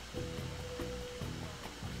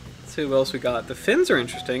see what else we got. The fins are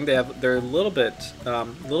interesting. They're a little bit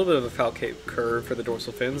of a falcate curve for the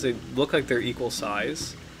dorsal fins. They look like they're equal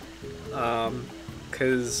size.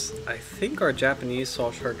 Because I think our Japanese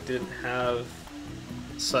saw shark didn't have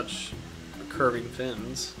such curving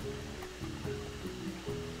fins.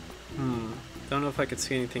 Don't know if I could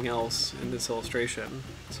see anything else in this illustration.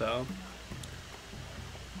 So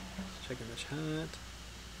let's check in the chat.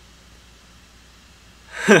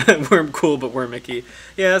 Worm cool, but worm icky.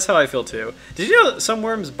 Yeah, that's how I feel too. Did you know that some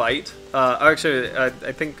worms bite? Actually, I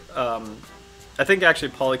think actually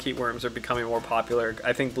polychaete worms are becoming more popular.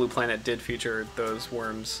 I think Blue Planet did feature those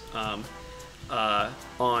worms on. I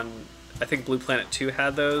think Blue Planet 2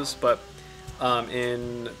 had those, but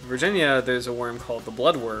in Virginia there's a worm called the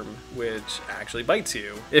bloodworm, which actually bites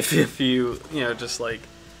you if you just like.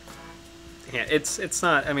 Yeah, it's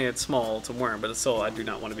not. I mean, it's small. It's a worm, but it's still. I do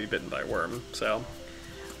not want to be bitten by a worm. So.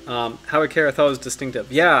 Howard Care, I thought it was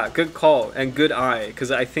distinctive. Yeah, good call and good eye, because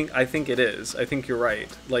I think it is. I think you're right.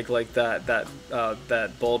 Like that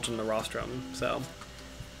bulge in the rostrum. So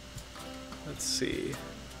let's see.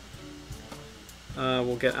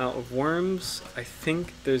 We'll get out of worms. I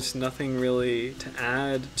think there's nothing really to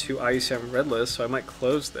add to IUCN Red List, so I might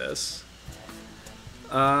close this.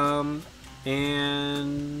 And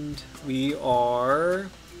we are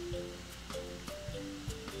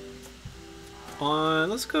on,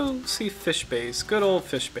 let's go see Fish Base. Good old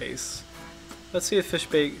Fish Base. Let's see if Fish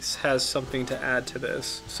Base has something to add to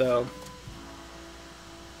this. So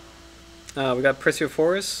we got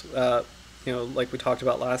Prisciophorus, like we talked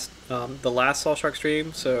about the last saw shark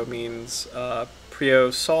stream. So it means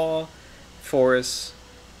Prio saw, forus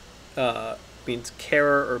means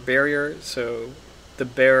carer or barrier, so the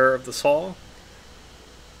bearer of the saw.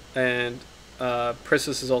 And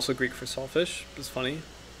Priscus is also Greek for sawfish. It's funny.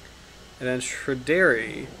 And then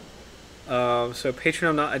Schroederi, so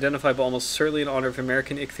patronym not identified, but almost certainly in honor of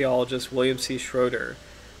American ichthyologist William C. Schroeder,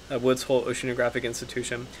 Woods Hole Oceanographic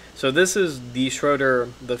Institution. So this is the Schroeder,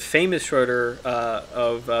 the famous Schroeder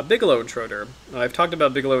of Bigelow and Schroeder. I've talked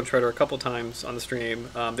about Bigelow and Schroeder a couple times on the stream.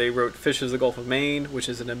 They wrote Fishes of the Gulf of Maine, which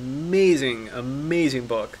is an amazing, amazing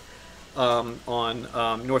book on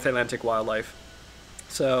North Atlantic wildlife.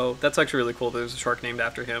 So that's actually really cool. There's a shark named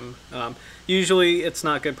after him. Usually it's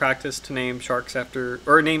not good practice to name sharks after,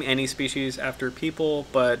 or name any species after people,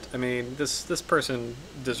 but I mean, this person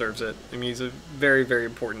deserves it. I mean, he's a very, very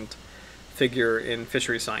important figure in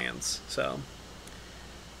fishery science. So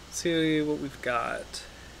let's see what we've got.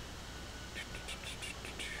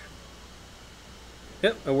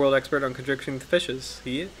 Yep, a world expert on constricting fishes.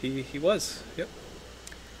 He was. Yep.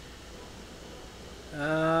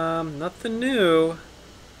 Nothing new.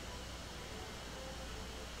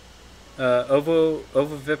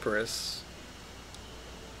 Ovoviparous.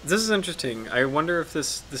 This is interesting. I wonder if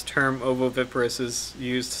this term ovoviparous is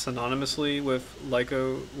used synonymously with what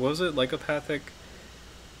was it? Lycopathic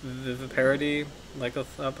viviparity?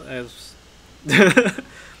 As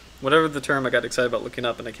whatever the term I got excited about looking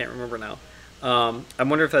up and I can't remember now. I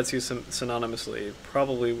wonder if that's used synonymously.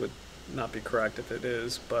 Probably would not be correct if it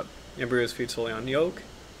is, but embryos feed solely on yolk.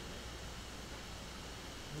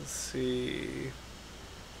 Let's see.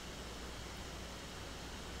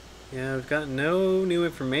 Yeah, we've got no new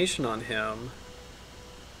information on him.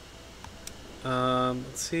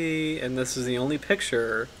 Let's see, and this is the only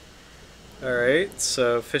picture. Alright,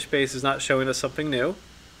 so Fishbase is not showing us something new.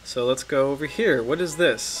 So let's go over here. What is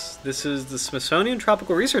this? This is the Smithsonian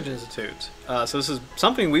Tropical Research Institute. So this is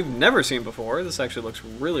something we've never seen before. This actually looks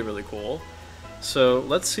really, really cool. So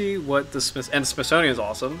let's see what the Smithsonian is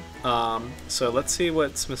awesome. So let's see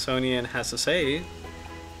what Smithsonian has to say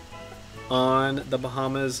on the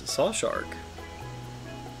Bahamas Sawshark.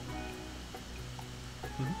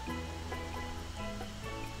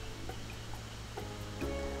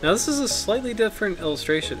 Now this is a slightly different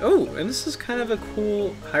illustration. Oh, and this is kind of a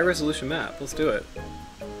cool high-resolution map. Let's do it.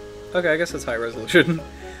 Okay, I guess it's high resolution.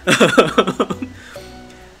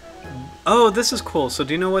 Oh, this is cool. So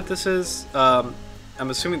do you know what this is? I'm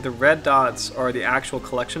assuming the red dots are the actual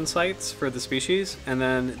collection sites for the species, and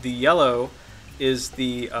then the yellow is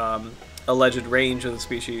the alleged range of the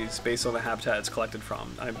species based on the habitat it's collected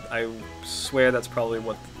from. I swear that's probably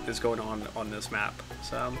what is going on this map.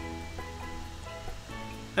 So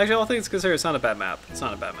actually, all things considered, it's not a bad map. It's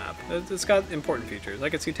not a bad map. It's got important features. I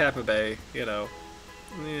can see Tampa Bay, you know.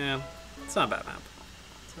 Yeah, it's not a bad map.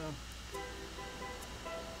 So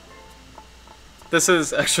this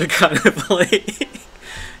is actually kind of like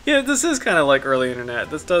yeah, this is kind of like early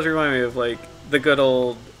internet. This does remind me of like the good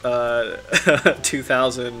old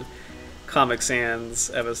 2000 Comic Sans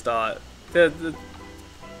MS Dot. This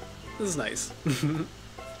is nice.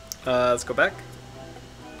 Let's go back.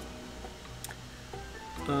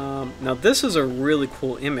 Now this is a really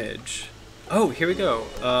cool image. Oh, here we go.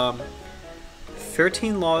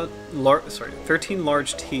 13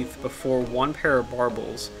 large teeth before 1 pair of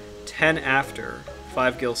barbels, 10 after,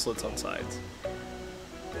 5 gill slits on sides.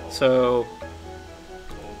 So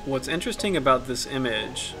what's interesting about this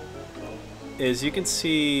image is you can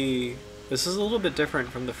see this is a little bit different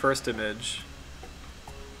from the first image.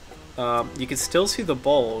 You can still see the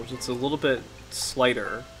bulge. It's a little bit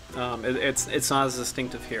slighter. It's not as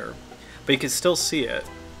distinctive here, but you can still see it.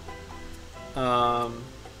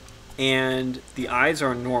 And the eyes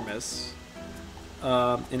are enormous.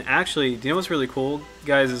 And actually, do you know what's really cool,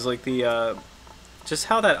 guys? Is like the just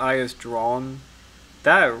how that eye is drawn.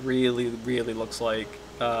 That really, really looks like.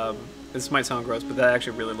 This might sound gross, but that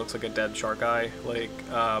actually really looks like a dead shark eye. Like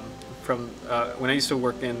from when I used to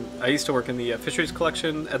work in the fisheries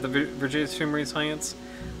collection at the Virginia Institute of Marine Science.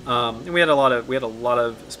 And we had a lot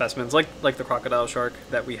of specimens like the crocodile shark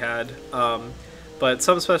that we had, but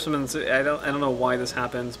some specimens I don't know why this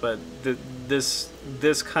happens, but this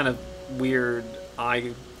kind of weird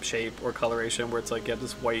eye shape or coloration where it's like you have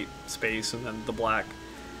this white space and then the black.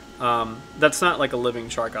 That's not like a living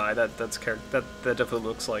shark eye. That definitely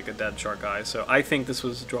looks like a dead shark eye. So I think this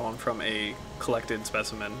was drawn from a collected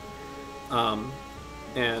specimen,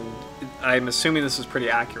 and I'm assuming this is pretty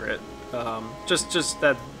accurate. Just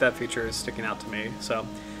that feature is sticking out to me. So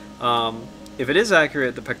if it is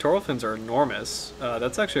accurate, the pectoral fins are enormous.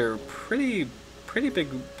 That's actually a pretty big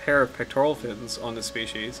pair of pectoral fins on this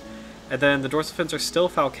species. And then the dorsal fins are still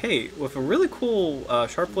falcate with a really cool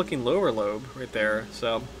sharp-looking lower lobe right there.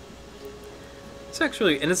 So it's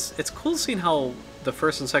actually, and it's cool seeing how the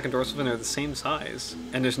first and second dorsal fin are the same size,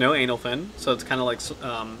 and there's no anal fin, so it's kind of like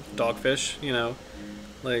dogfish, you know.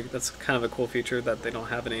 Like, that's kind of a cool feature that they don't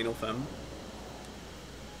have an anal fin.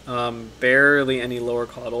 Barely any lower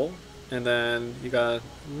caudal, and then you got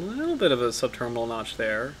a little bit of a subterminal notch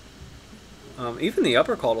there. Even the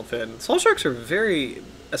upper caudal fin. Saw sharks are very,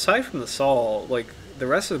 aside from the saw, like, the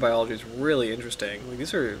rest of the biology is really interesting. Like,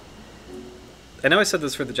 these are, I know I said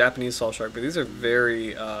this for the Japanese saw shark, but these are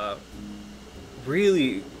very,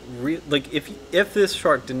 really, like if this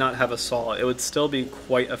shark did not have a saw, it would still be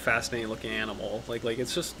quite a fascinating looking animal. Like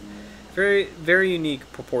it's just very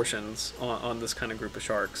unique proportions on this kind of group of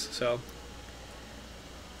sharks. So,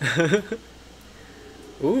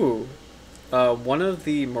 ooh, one of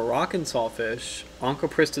the Moroccan sawfish,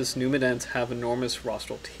 Onchopristis numidens, have enormous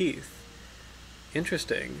rostral teeth.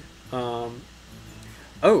 Interesting. Roy,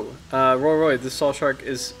 this saw shark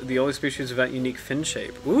is the only species with that unique fin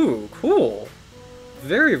shape. Ooh, cool.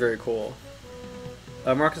 Very, very cool.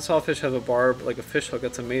 Moroccan sawfish have a barb like a fish hook.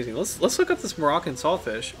 That's amazing. Let's look up this Moroccan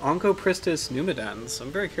sawfish, Onchopristis numidens.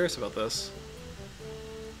 I'm very curious about this.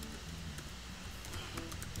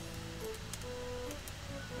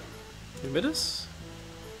 Numidus?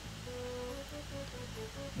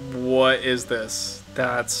 What is this?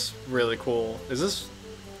 That's really cool. Is this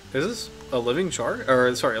a living shark?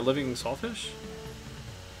 Or sorry, a living sawfish?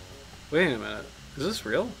 Wait a minute. Is this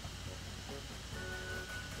real?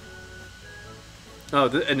 Oh,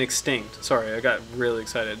 an extinct. Sorry, I got really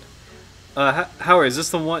excited. Howard, is this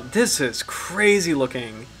the one? This is crazy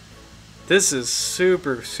looking. This is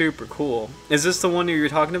super, super cool. Is this the one you're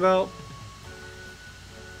talking about?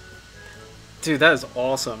 Dude, that is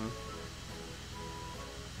awesome.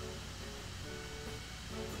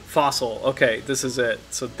 Fossil. Okay, this is it.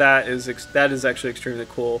 So that is actually extremely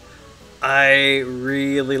cool. I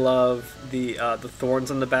really love the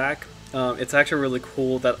thorns on the back. It's actually really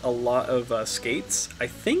cool that a lot of skates, I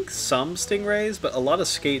think some stingrays, but a lot of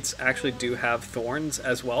skates actually do have thorns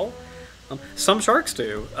as well. Some sharks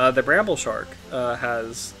do. The bramble shark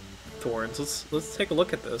has thorns. Let's take a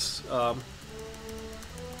look at this.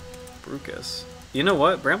 Brucus. You know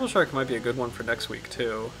what? Bramble shark might be a good one for next week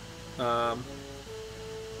too.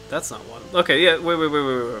 That's not one. Okay, yeah. Wait.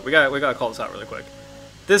 We gotta call this out really quick.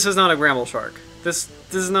 This is not a bramble shark. This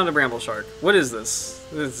is not a bramble shark. What is this?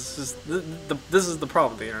 This is the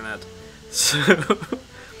problem with the internet. So,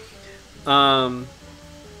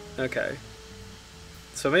 okay.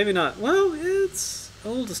 So maybe not. Well, it's a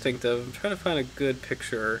little distinctive. I'm trying to find a good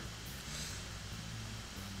picture.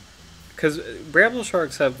 Because bramble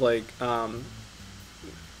sharks have like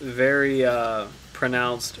very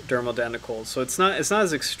pronounced dermal denticles, so it's not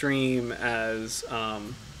as extreme as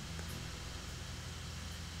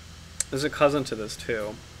there's a cousin to this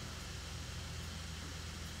too.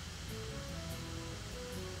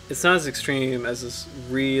 It's not as extreme as this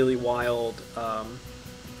really wild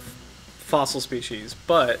fossil species,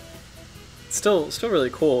 but it's still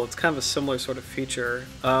really cool. It's kind of a similar sort of feature.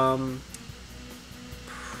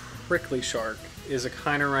 Prickly shark is a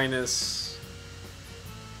Chinorhinus.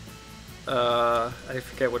 I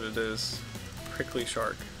forget what it is. Prickly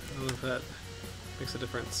shark. I don't know if that makes a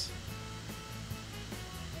difference.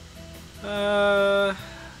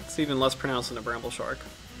 It's even less pronounced than a bramble shark.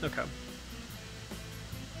 Okay.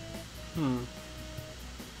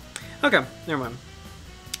 Okay, never mind.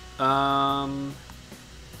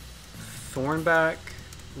 Thornback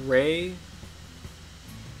ray.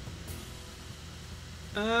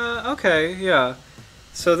 Okay, yeah.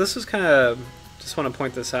 So this is kind of, just want to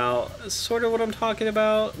point this out, sort of what I'm talking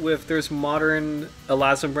about with there's modern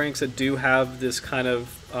elasmobranchs that do have this kind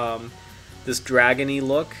of, this dragony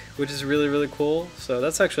look, which is really, really cool. So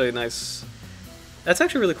that's actually a nice, that's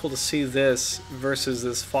actually really cool to see this versus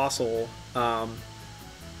this fossil.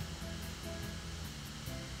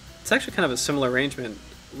 It's actually kind of a similar arrangement,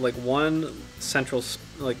 like one central,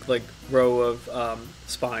 like row of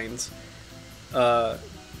spines,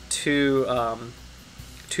 two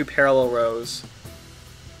parallel rows,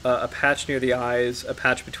 a patch near the eyes, a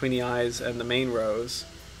patch between the eyes and the main rows.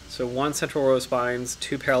 So one central row of spines,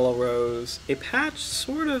 two parallel rows, a patch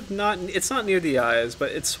sort of it's not near the eyes,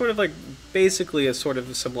 but it's sort of like basically a sort of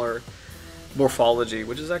a similar morphology,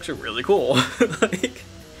 which is actually really cool. Like,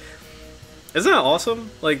 isn't that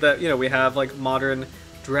awesome? Like that, you know, we have like modern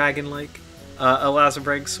dragon-like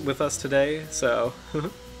elasmobranchs with us today. So,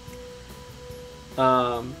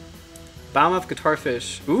 Bahamas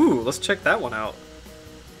guitarfish. Ooh, let's check that one out.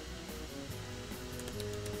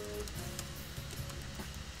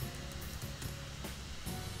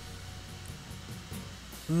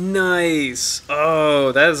 Nice.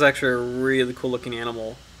 Oh, that is actually a really cool looking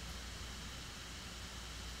animal.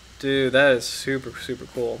 Dude, that is super, super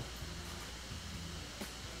cool.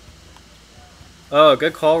 Oh,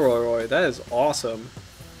 good call, Roy. That is awesome.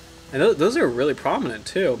 And those are really prominent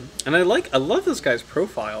too. And I love this guy's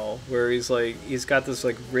profile where he's got this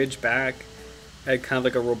like ridge back and kind of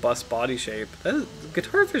like a robust body shape.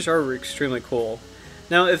 Guitarfish are extremely cool.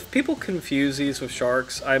 Now, if people confuse these with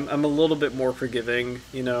sharks, I'm a little bit more forgiving,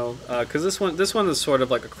 you know, because this one is sort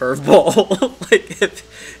of like a curveball, like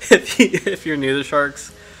if you're new to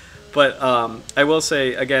sharks. But I will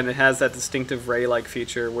say again, it has that distinctive ray-like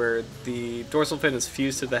feature where the dorsal fin is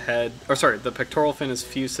fused to the head, or sorry, the pectoral fin is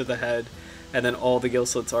fused to the head, and then all the gill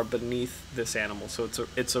slits are beneath this animal. So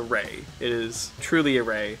it's a ray. It is truly a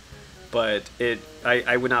ray. But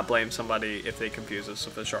I would not blame somebody if they confuse this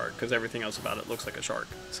with a shark, because everything else about it looks like a shark.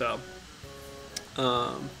 So,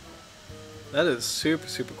 that is super,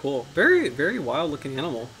 super cool. Very, very wild looking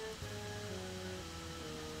animal.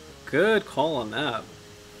 Good call on that.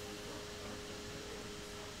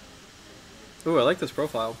 Ooh, I like this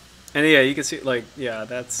profile. And yeah, you can see, like, yeah,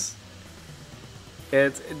 that's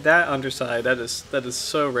it's that underside. That is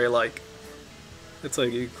so Ray-like. It's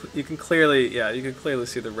like you can clearly, yeah, you can clearly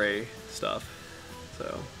see the Ray stuff.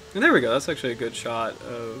 So, and there we go. That's actually a good shot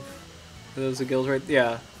of those the gills right.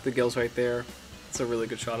 Yeah, the gills right there. It's a really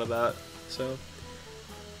good shot of that. So,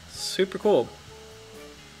 super cool.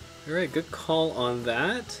 All right, good call on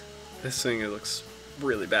that. This thing, it looks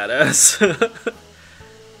really badass.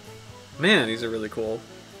 Man, these are really cool.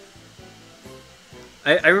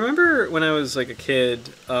 I remember when I was like a kid,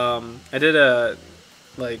 I did a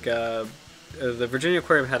like the Virginia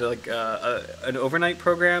Aquarium had like an overnight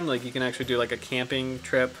program. Like you can actually do like a camping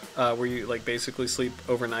trip where you like basically sleep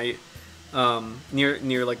overnight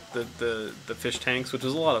near like the fish tanks, which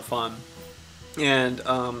was a lot of fun. And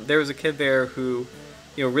there was a kid there who,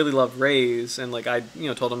 you know, really loved rays, and like I, you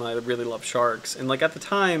know, told him I really love sharks, and like at the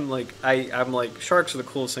time, like I'm like, sharks are the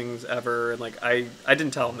coolest things ever, and like I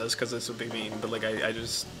didn't tell him this because this would be mean, but like I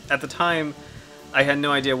just, at the time, I had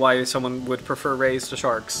no idea why someone would prefer rays to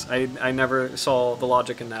sharks. I never saw the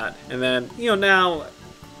logic in that, and then, you know, now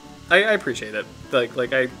I appreciate it.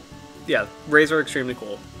 Yeah, rays are extremely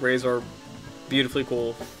cool. Rays are beautifully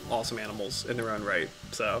cool, awesome animals in their own right.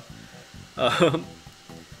 So,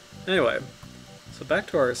 anyway. So back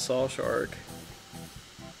to our Sawshark.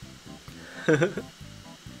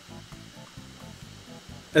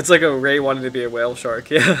 It's like a Ray wanting to be a whale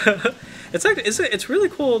shark. Yeah, it's really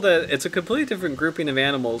cool that it's a completely different grouping of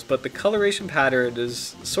animals, but the coloration pattern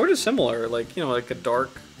is sort of similar. Like, you know, like a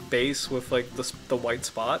dark base with like the white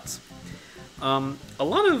spots. A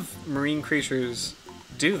lot of marine creatures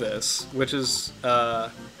do this, which is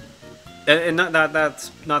and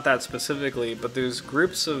that's not that specifically, but there's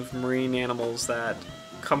groups of marine animals that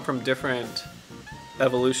come from different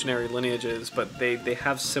evolutionary lineages, but they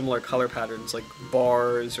have similar color patterns, like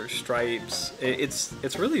bars or stripes.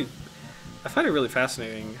 It's really, I find it really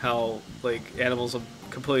fascinating how like animals of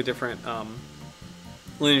completely different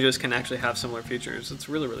lineages can actually have similar features. It's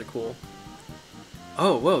really, really cool.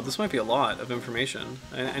 Oh, whoa, this might be a lot of information.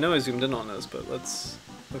 I know I zoomed in on this, but let's,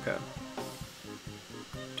 okay.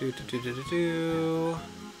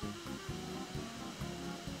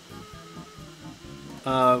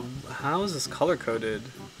 How is this color coded?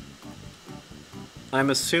 I'm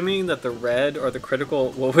assuming that the red or the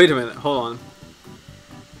critical. Well, wait a minute. Hold on.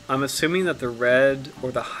 I'm assuming that the red or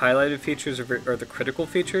the highlighted features are the critical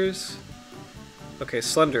features. Okay,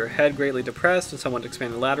 slender, head greatly depressed and somewhat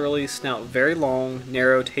expanded laterally, snout very long,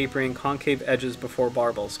 narrow, tapering, concave edges before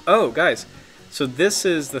barbels. Oh, guys, so this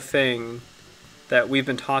is the thing that we've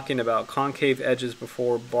been talking about, concave edges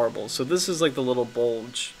before barbels. So this is like the little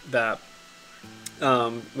bulge that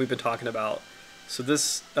we've been talking about. So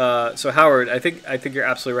this, so Howard, I think you're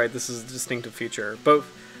absolutely right. This is a distinctive feature, both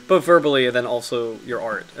verbally and then also your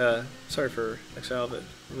art. Sorry for exile, but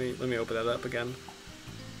let me open that up again.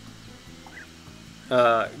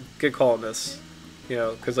 Good call on this, you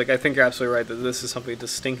know, because like I think you're absolutely right that this is something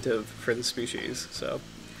distinctive for the species. So.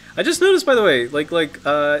 I just noticed, by the way, you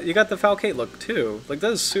got the falcate look too. Like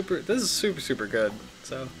this is super good.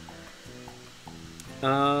 So,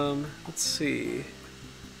 let's see.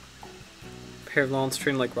 Pair of long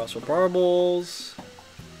string like Russell barbels.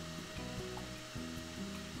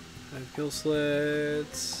 Five gill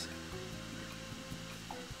slits.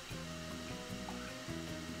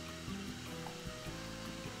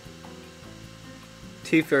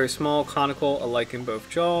 Teeth very small, conical, alike in both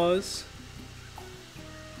jaws.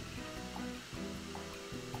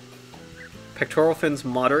 Pectoral fins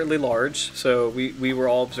moderately large, so we were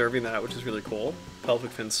all observing that, which is really cool.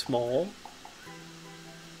 Pelvic fins small.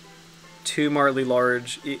 Two moderately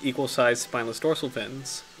large, equal-sized spineless dorsal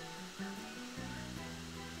fins.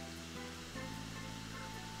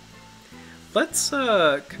 Let's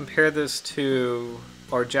compare this to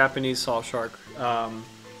our Japanese Sawshark. That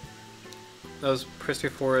was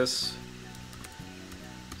Pristiforus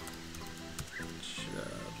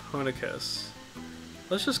japonicus.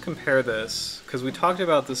 Let's just compare this, because we talked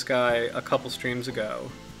about this guy a couple streams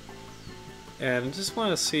ago. And I just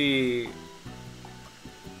want to see...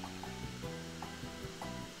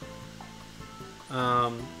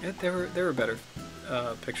 there were better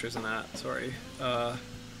pictures than that, sorry.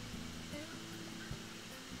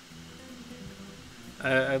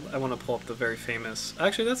 I want to pull up the very famous...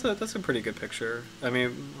 Actually, that's a pretty good picture. I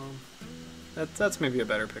mean, well, that's maybe a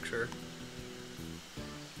better picture.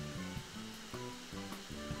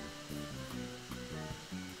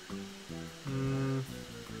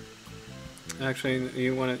 Actually,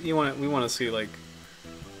 we want to see like,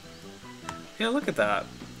 yeah, look at that.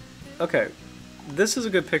 okay, this is a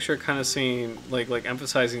good picture, kind of seeing like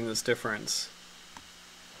emphasizing this difference.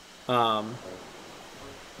 Um,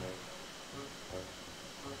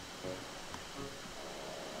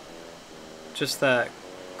 just that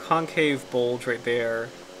concave bulge right there,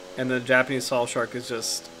 and the Japanese saw shark is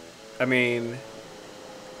just, I mean,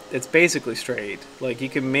 it's basically straight. Like you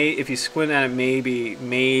can if you squint at it, maybe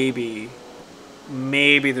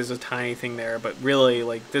there's a tiny thing there, but really,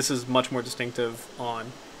 like this is much more distinctive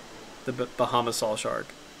on the Bahamas Sawshark.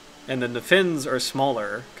 And then the fins are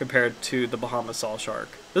smaller compared to the Bahamas Sawshark.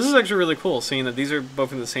 This is actually really cool, seeing that these are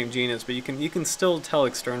both in the same genus, but you can still tell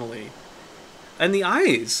externally. And the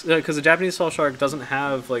eyes, because the Japanese Sawshark doesn't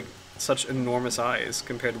have like such enormous eyes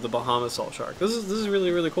compared to the Bahamas Sawshark. This is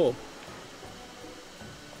really cool.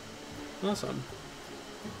 Awesome.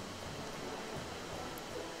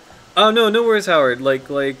 Oh no, no worries, Howard.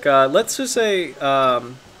 Let's just say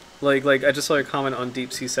like I just saw your comment on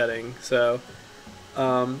deep sea setting, so.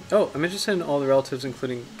 Oh, I'm interested in all the relatives,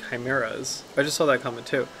 including chimeras. I just saw that comment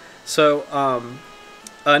too. So,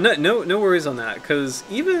 no worries on that, because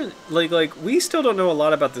even like we still don't know a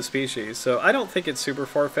lot about the species. So I don't think it's super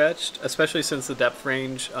far fetched, especially since the depth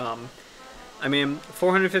range. I mean,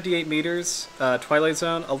 458 meters, twilight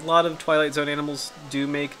zone. A lot of twilight zone animals do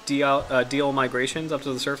make DL migrations up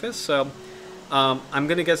to the surface. So. I'm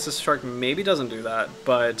gonna guess this shark maybe doesn't do that,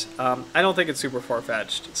 but I don't think it's super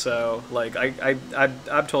far-fetched. So like I'm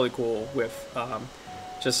totally cool with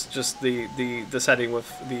just the setting with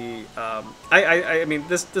the I mean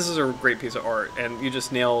this is a great piece of art, and you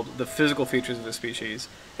just nailed the physical features of the species,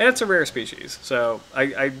 and it's a rare species. So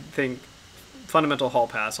I think fundamental hall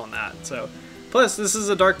pass on that. So. Plus, this is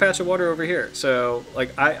a dark patch of water over here, so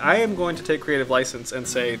like I am going to take creative license and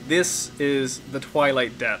say this is the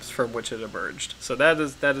twilight depths from which it emerged. So that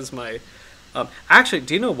is my. Actually,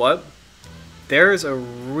 do you know what? There is a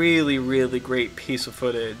really great piece of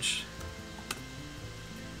footage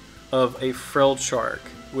of a frilled shark,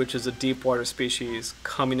 which is a deep water species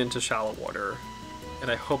coming into shallow water, and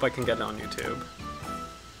I hope I can get it on YouTube.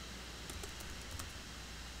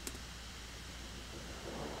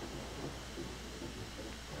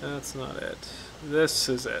 That's not it. This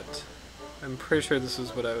is it. I'm pretty sure this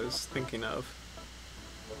is what I was thinking of.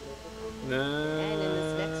 And in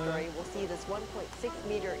this next story, we'll see this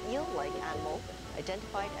 1.6-meter eel-like animal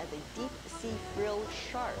identified as a deep-sea frilled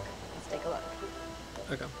shark. Let's take a look.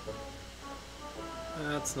 Okay.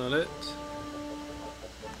 That's not it.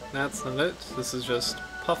 That's not it. This is just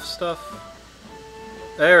puff stuff.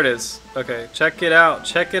 There it is. Okay, check it out.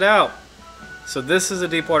 Check it out. So this is a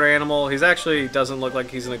deep water animal. He's actually doesn't look like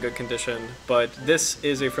he's in a good condition, but this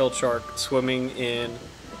is a frilled shark swimming in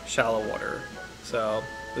shallow water. So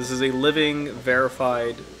this is a living,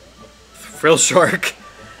 verified frilled shark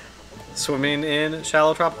swimming in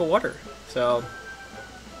shallow tropical water. So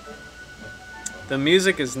the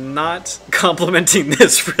music is not complementing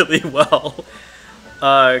this really well,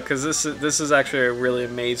 because this is actually a really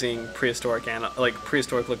amazing prehistoric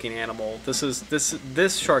looking animal.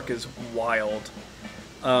 This shark is wild.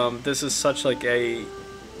 This is such like a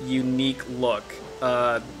unique look.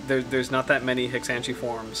 There's not that many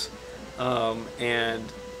Hexanchiforms, and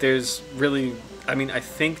there's really, I mean, I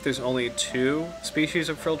think there's only 2 species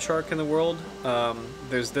of frilled shark in the world.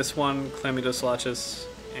 There's this one, Chlamydoselaches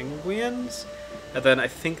anguians, and then I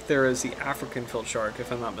think there is the African frilled shark,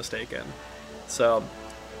 if I'm not mistaken. So,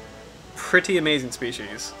 pretty amazing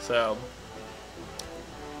species. So,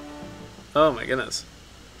 oh my goodness.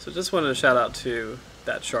 So just wanted to shout out to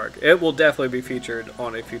that shark. It will definitely be featured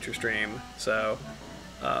on a future stream. So,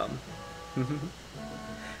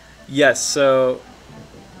 yes. So,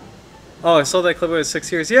 oh, I saw that clip when it was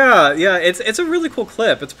 6 years. Yeah. It's a really cool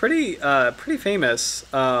clip. It's pretty famous.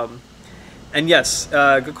 And yes,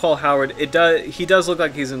 good call, Howard. He does look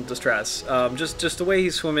like he's in distress. Just the way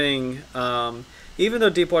he's swimming. Even though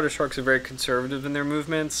deep water sharks are very conservative in their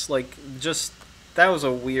movements, like just that was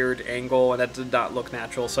a weird angle and that did not look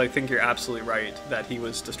natural. So I think you're absolutely right that he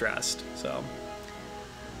was distressed. So,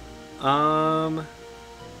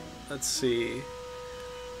 let's see.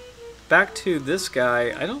 Back to this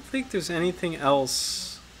guy. I don't think there's anything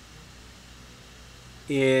else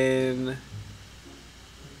in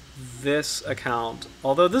this account,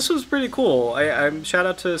 although this was pretty cool. I'm shout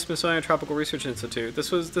out to Smithsonian Tropical Research Institute.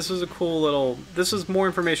 This was a cool little. This was more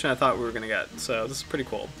information I thought we were gonna get. So this is pretty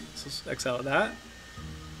cool. Let's just X out of that.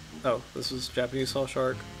 Oh, this is Japanese saw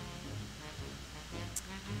shark.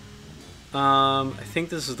 I think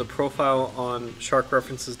this is the profile on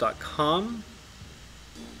sharkreferences.com,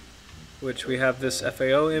 which we have this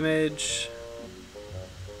FAO image.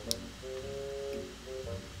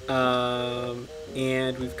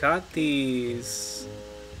 And we've got these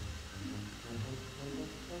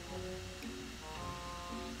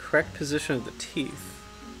correct position of the teeth.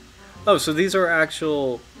 Oh, so these are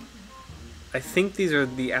actual, I think these are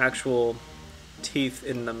the actual teeth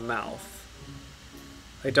in the mouth.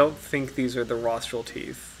 I don't think these are the rostral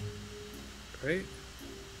teeth. Right?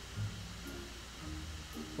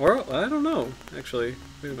 Or, I don't know, actually.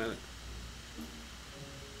 Wait a minute.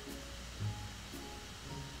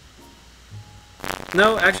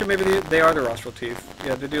 No, actually, maybe they are the rostral teeth.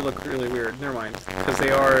 Yeah, they do look really weird. Never mind. Because they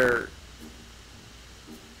are...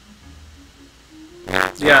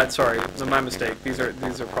 Yeah, sorry. My mistake. These are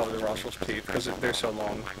probably the rostral teeth because they're so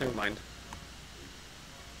long. Never mind.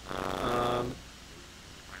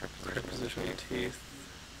 Correct position of the teeth.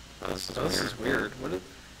 Oh, this is weird. What is...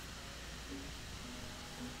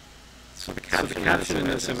 So the caption in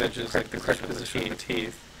this image is like the correct position of the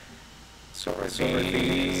teeth. So are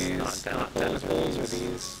these not dental or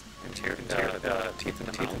these interior teeth in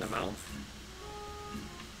the mouth?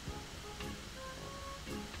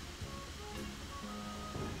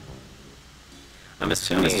 I'm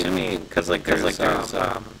assuming because there's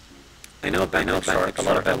I know shark, a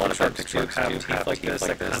lot of sharks do have teeth like this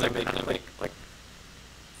that kind of make like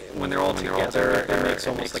when they're all together it makes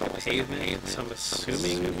almost like a pavement. So I'm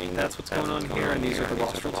assuming that's what's going on here, and these are the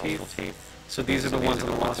rostral teeth. So these are the ones in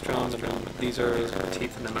the rostrum, and these are the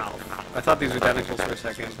teeth in the mouth. I thought these were denticles for a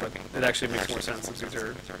second, but it actually makes more sense since these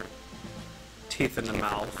are teeth in the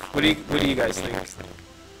mouth. What do you guys think?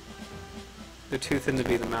 The tooth tend to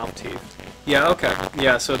be the mouth teeth. Yeah, okay.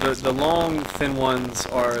 Yeah, so the long, thin ones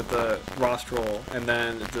are the rostral, and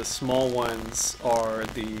then the small ones are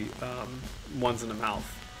the ones in the mouth.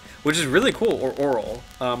 Which is really cool, or oral.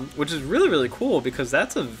 Which is really, really cool because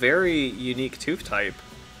that's a very unique tooth type.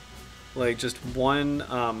 Like just one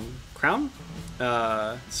crown.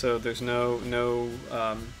 So there's no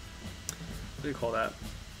what do you call that?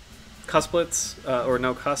 Cusplets, or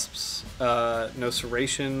no cusps, no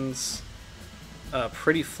serrations.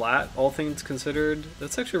 Pretty flat, all things considered.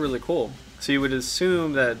 That's actually really cool. So you would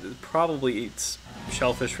assume that it probably eats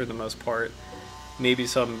shellfish for the most part. Maybe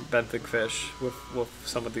some benthic fish with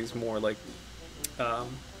some of these more like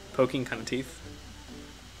poking kind of teeth.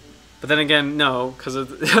 But then again, no, because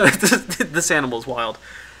this animal's wild.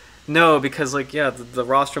 No, because like yeah, the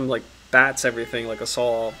rostrum like bats everything like a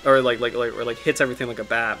saw, or like hits everything like a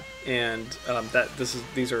bat, and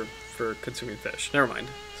these are for consuming fish. Never mind.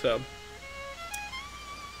 So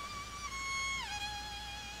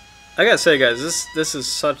I gotta say, guys, this is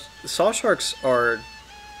such saw sharks are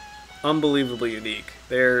unbelievably unique.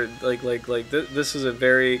 They're this is a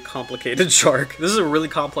very complicated shark. This is a really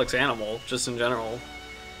complex animal, just in general.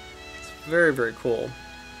 Very, very cool.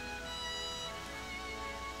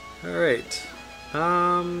 Alright.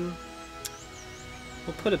 We'll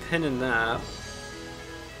put a pin in that.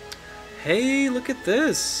 Hey, look at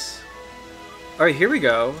this! Alright, here we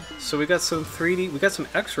go. So we got some 3D, we got some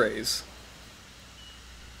x-rays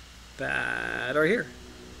that are here.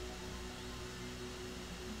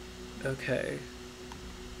 Okay.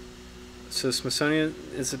 So Smithsonian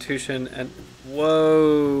Institution and...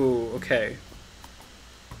 Whoa! Okay.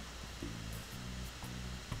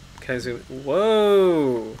 Can I zoom?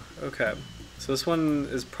 Whoa! Okay. So this one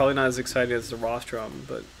is probably not as exciting as the rostrum,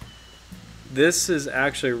 but this is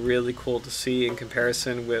actually really cool to see in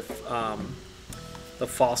comparison with the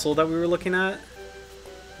fossil that we were looking at.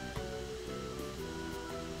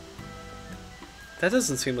 That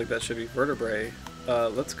doesn't seem like that should be vertebrae.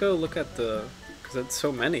 Let's go look at the... because that's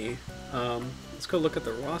so many. Let's go look at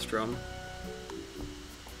the rostrum.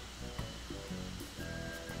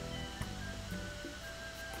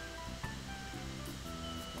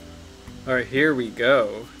 Alright, here we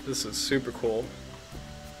go. This is super cool.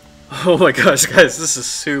 Oh my gosh, guys, this is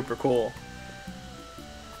super cool.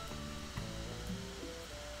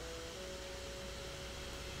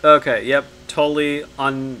 Okay, yep, totally,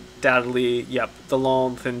 undoubtedly, yep, the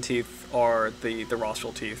long, thin teeth are the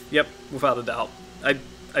rostral teeth. Yep, without a doubt.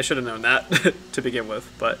 I should have known that to begin with,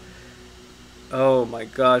 but... Oh my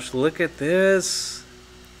gosh, look at this!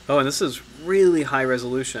 Oh, and this is really high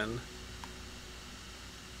resolution.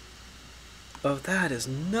 Oh, that is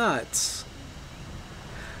nuts.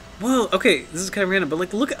 Whoa, okay, this is kind of random, but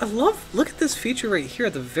like, look at this feature right here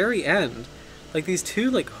at the very end. Like these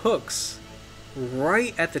two like hooks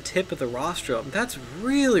right at the tip of the rostrum. That's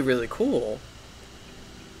really, really cool.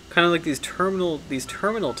 Kind of like these terminal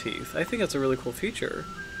teeth. I think that's a really cool feature.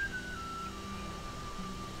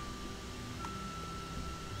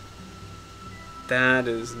 That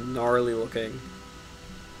is gnarly looking.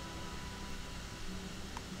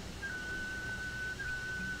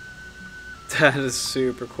 That is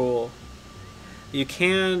super cool. You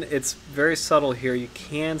can, it's very subtle here, you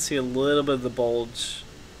can see a little bit of the bulge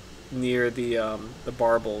near the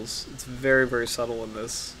barbels. It's very, very subtle in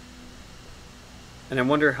this. And I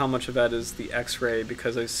wonder how much of that is the X-ray,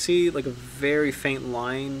 because I see like a very faint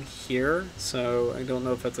line here, so I don't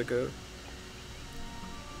know if that's like a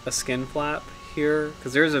skin flap here,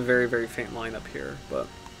 because there's a very, very faint line up here, but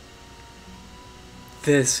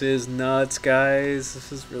this is nuts, guys.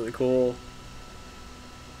 This is really cool.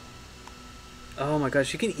 Oh my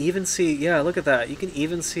gosh, you can even see, yeah, look at that. You can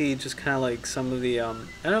even see just kind of like some of the, I don't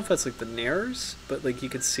know if that's like the nares, but like you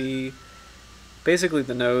could see basically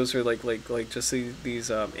the nose, or like just these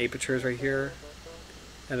apertures right here.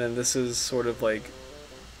 And then this is sort of like,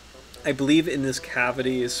 I believe in this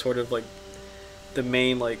cavity is sort of like the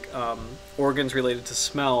main like organs related to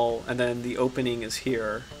smell, and then the opening is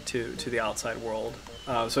here to the outside world.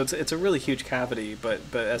 So it's a really huge cavity, but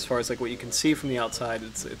as far as like what you can see from the outside,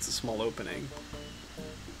 it's a small opening.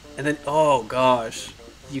 And then, oh gosh,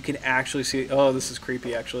 you can actually see, oh, this is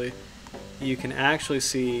creepy actually. You can actually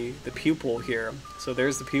see the pupil here. So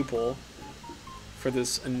there's the pupil for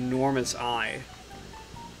this enormous eye.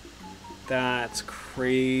 That's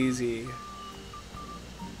crazy.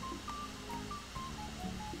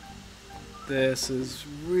 This is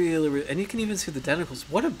really, really, and you can even see the tentacles.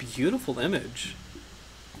 What a beautiful image.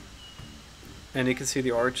 And you can see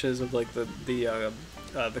the arches of like the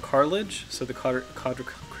cartilage, so the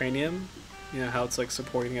quadricranium, you know, how it's like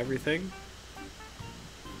supporting everything.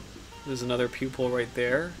 There's another pupil right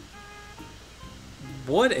there.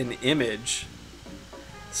 What an image.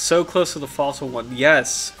 So close to the fossil one.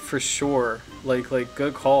 Yes, for sure. Like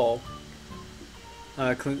good call.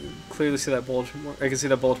 Clearly see that bulge more. I can see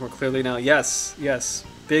that bulge more clearly now. Yes, yes.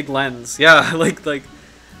 Big lens. Yeah, like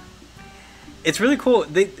it's really cool.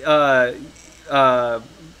 They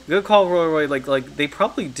good call, Roy. Like they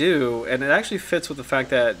probably do, and it actually fits with the fact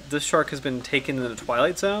that this shark has been taken in the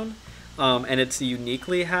Twilight Zone, and it's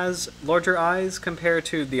uniquely has larger eyes compared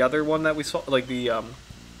to the other one that we saw, like the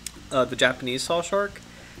Japanese Sawshark.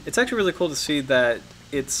 It's actually really cool to see that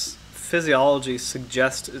its physiology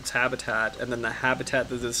suggests its habitat, and then the habitat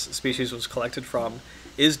that this species was collected from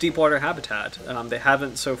is deep water habitat. They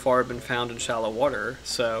haven't so far been found in shallow water,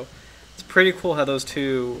 so it's pretty cool how those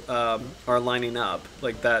two are lining up,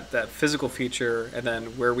 like that physical feature and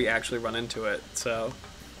then where we actually run into it. So,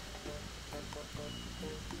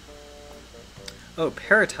 oh,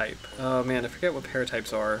 paratype. Oh man, I forget what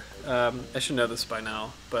paratypes are. I should know this by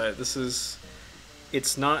now, but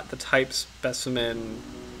it's not the type specimen,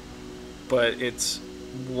 but it's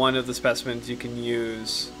one of the specimens you can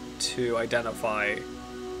use to identify,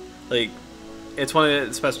 like, it's one of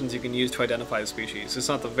the specimens you can use to identify a species. It's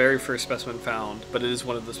not the very first specimen found, but it is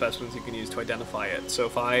one of the specimens you can use to identify it. So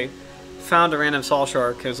if I found a random saw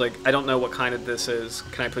shark, I was like, I don't know what kind of this is,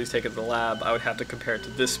 can I please take it to the lab? I would have to compare it to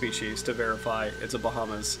this species to verify it's a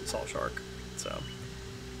Bahamas Sawshark. So,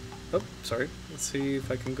 oh, sorry. Let's see if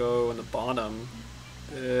I can go in the bottom.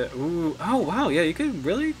 Ooh, oh wow, yeah, you can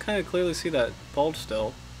really kind of clearly see that bulge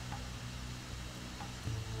still.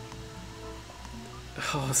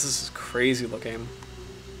 Oh, this is crazy looking.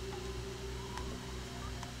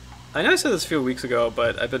 I know I said this a few weeks ago,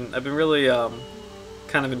 but I've been really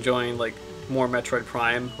kind of enjoying like more Metroid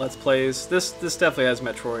Prime Let's Plays. This definitely has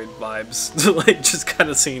Metroid vibes. Like just kind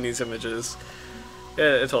of seeing these images,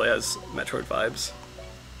 it totally has Metroid vibes.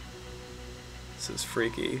 This is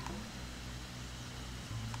freaky.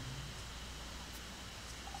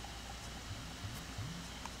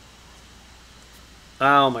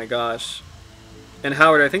 Oh my gosh. And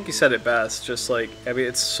Howard, I think you said it best, just like, I mean,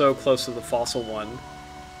 it's so close to the fossil one.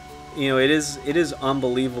 You know, it is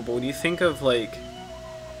unbelievable. When you think of, like,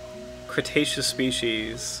 Cretaceous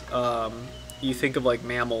species, you think of, like,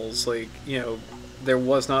 mammals, like, you know, there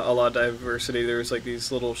was not a lot of diversity. There was, like,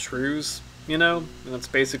 these little shrews, you know, and that's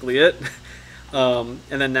basically it. And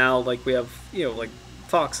then now, like, we have, you know, like,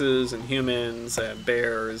 foxes and humans and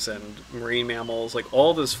bears and marine mammals, like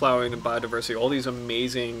all this flowering and biodiversity, all these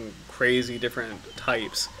amazing, crazy different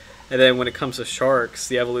types. And then when it comes to sharks,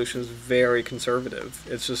 the evolution is very conservative.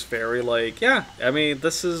 It's just very like, yeah, I mean,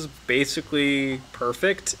 this is basically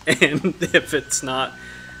perfect, and if it's not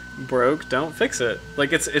broke, don't fix it.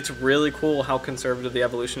 Like it's really cool how conservative the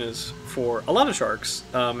evolution is for a lot of sharks,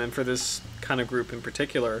 and for this kind of group in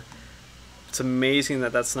particular. It's amazing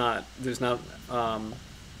that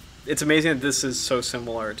it's amazing that this is so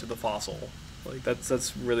similar to the fossil. Like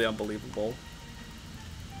that's really unbelievable.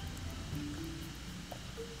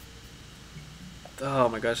 Oh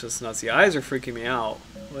my gosh, that's nuts. The eyes are freaking me out.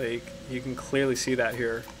 Like you can clearly see that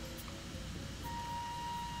here.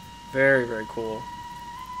 Very, very cool.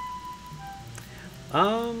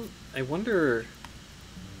 I wonder.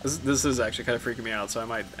 This is actually kind of freaking me out, so I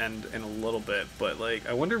might end in a little bit. But like,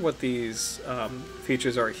 I wonder what these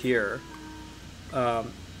features are here.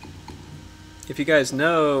 If you guys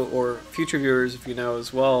know, or future viewers, if you know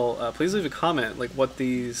as well, please leave a comment. Like, what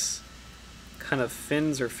these kind of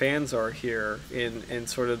fins or fans are here in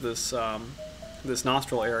sort of this this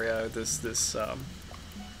nostril area.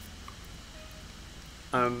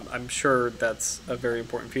 I'm sure that's a very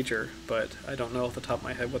important feature, but I don't know off the top of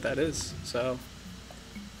my head what that is. So,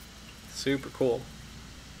 super cool.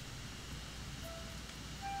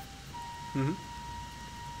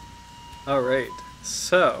 All right,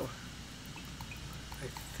 so I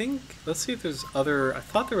think let's see if there's other. I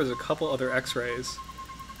thought there was a couple other X-rays.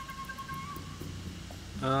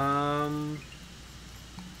 I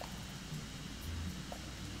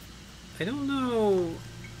don't know.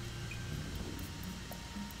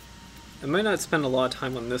 I might not spend a lot of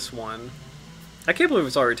time on this one. I can't believe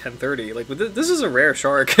it's already 10:30. Like, this is a rare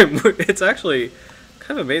shark. It's actually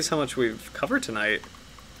kind of amazed how much we've covered tonight.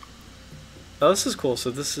 Oh, this is cool.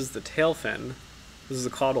 So this is the tail fin. This is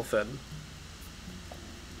the caudal fin.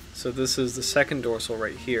 So this is the second dorsal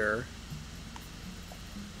right here.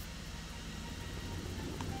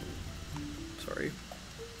 Sorry.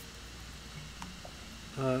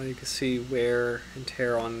 You can see wear and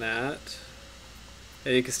tear on that.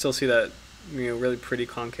 And you can still see that, really pretty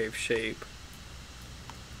concave shape.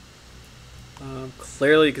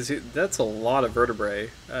 Clearly you can see that's a lot of vertebrae.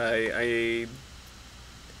 I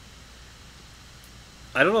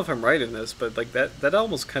don't know if I'm right in this, but like that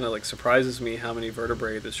almost kind of like surprises me how many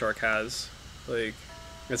vertebrae this shark has. Like,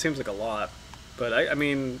 it seems like a lot, but I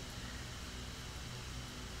mean,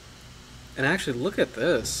 and actually look at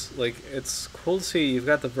this. Like, it's cool to see you've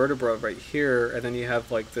got the vertebra right here, and then you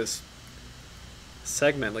have like this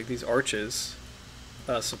segment, like these arches,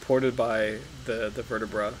 supported by the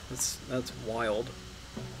vertebra. That's wild.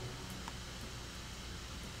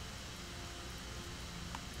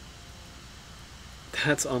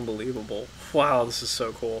 That's unbelievable. Wow, this is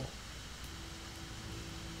so cool.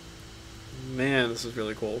 Man, this is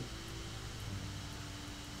really cool.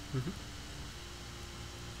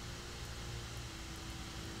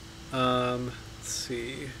 Let's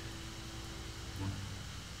see.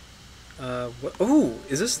 Oh,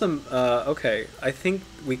 is this the... okay, I think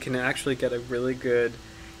we can actually get a really good...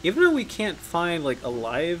 Even though we can't find, like, a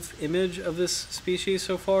live image of this species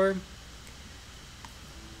so far,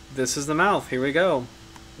 this is the mouth. Here we go.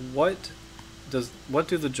 What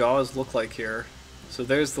do the jaws look like here? So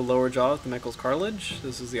there's the lower jaw, the Meckel's cartilage.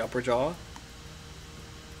 This is the upper jaw.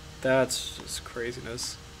 That's just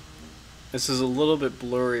craziness. This is a little bit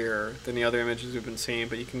blurrier than the other images we've been seeing,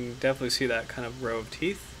 but you can definitely see that kind of row of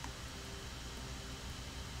teeth.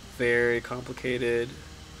 Very complicated.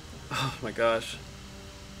 Oh my gosh.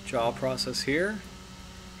 Jaw process here.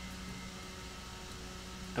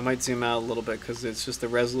 I might zoom out a little bit because it's just the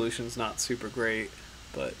resolution's not super great,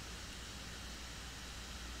 but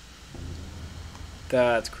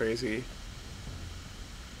that's crazy.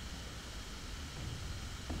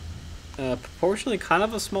 Proportionally kind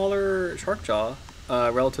of a smaller shark jaw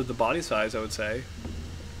relative to body size, I would say.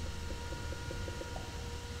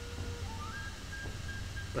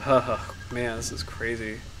 Oh, man, this is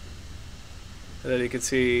crazy. And then you can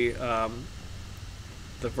see the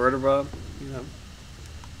vertebra,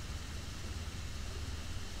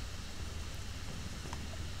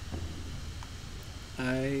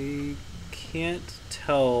 I can't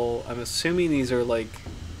tell. I'm assuming these are like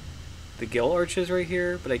the gill arches right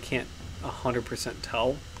here, but I can't 100%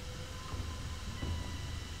 tell.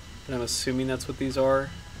 But I'm assuming that's what these are.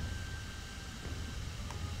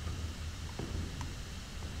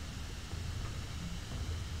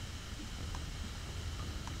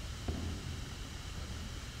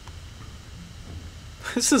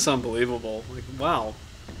 This is unbelievable. Like, wow.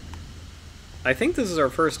 I think this is our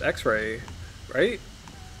first X-ray, right?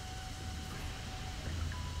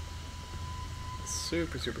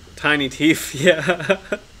 Super cool. Tiny teeth, yeah.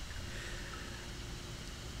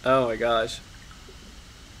 Oh my gosh.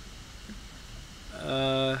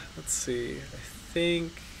 Let's see. I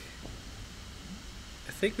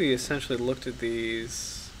think we essentially looked at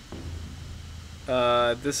these.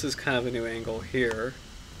 This is kind of a new angle here.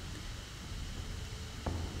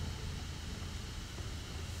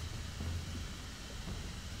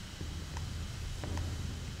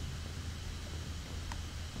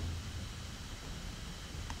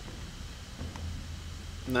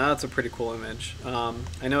 No, that's a pretty cool image.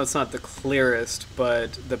 I know it's not the clearest,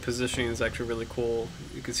 but the positioning is actually really cool.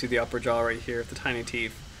 You can see the upper jaw right here, the tiny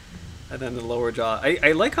teeth. And then the lower jaw.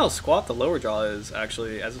 I like how squat the lower jaw is,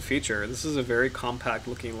 actually, as a feature. This is a very compact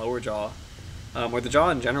looking lower jaw. Or the jaw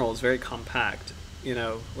in general is very compact. You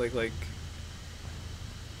know, like...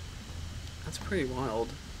 That's pretty wild.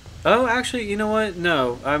 Oh, actually, you know what?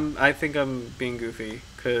 No, I think I'm being goofy,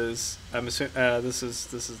 because I'm assuming this is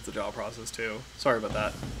the jaw process too. Sorry about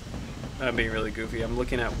that. I'm being really goofy. I'm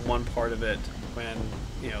looking at one part of it when,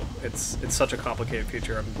 you know, it's such a complicated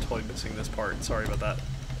feature. I'm totally missing this part. Sorry about that.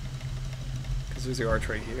 Because there's the arch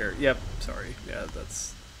right here. Yep. Sorry. Yeah,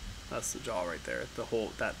 that's the jaw right there. The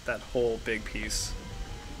whole that whole big piece.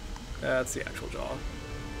 That's the actual jaw.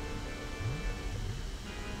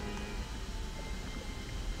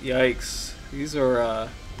 Yikes. These are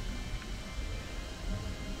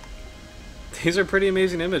pretty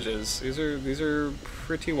amazing images. These are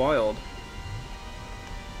pretty wild.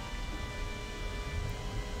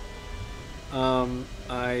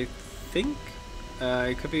 I think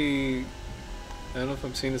it could be, I don't know if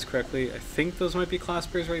I'm seeing this correctly. I think those might be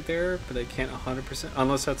claspers right there, but I can't 100%,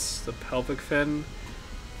 unless that's the pelvic fin.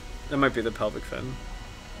 That might be the pelvic fin.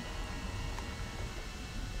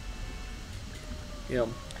 You know,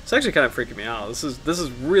 it's actually kind of freaking me out. This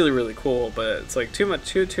is really, really cool, but it's like too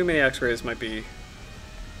many X-rays might be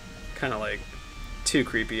kind of like too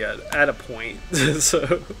creepy at a point.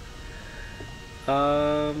 So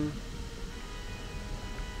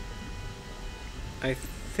I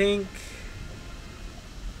think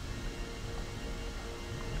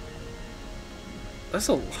that's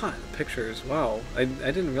a lot of pictures. Wow, I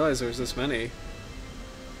didn't realize there was this many.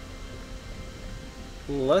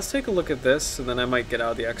 Let's take a look at this, and then I might get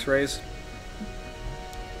out the X-rays.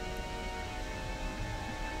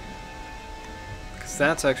 Because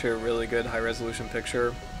that's actually a really good high-resolution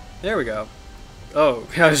picture. There we go. Oh,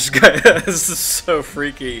 gosh, this is so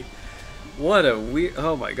freaky. What a weird...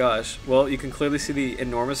 Oh my gosh. Well, you can clearly see the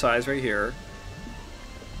enormous eyes right here.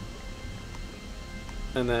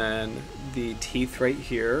 And then the teeth right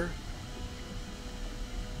here.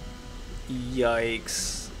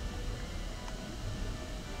 Yikes.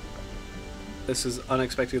 This is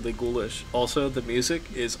unexpectedly ghoulish. Also, the music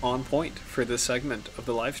is on point for this segment of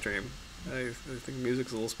the live stream. I think the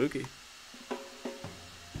music's a little spooky.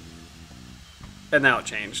 And now it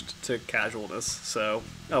changed to casualness, so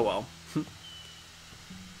oh well.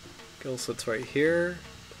 Gill slits right here.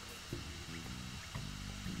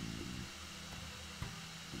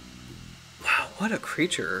 Wow, what a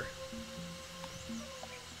creature.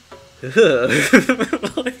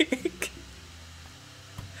 Like,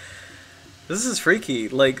 this is freaky.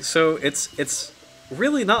 Like, so it's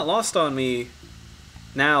really not lost on me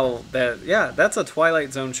now that, yeah, that's a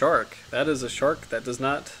Twilight Zone shark. That is a shark that does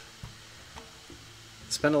not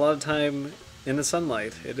spend a lot of time in the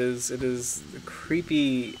sunlight. It is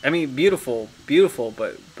creepy. I mean, beautiful,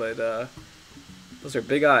 but those are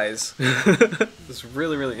big eyes. It's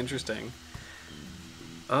really, really interesting.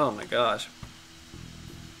 Oh my gosh.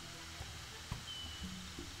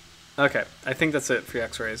 Okay, I think that's it for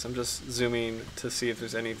X-rays. I'm just zooming to see if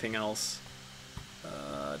there's anything else.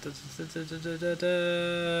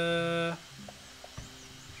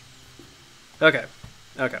 Okay,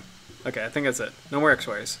 I think that's it. No more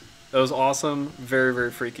X-rays. That was awesome. Very, very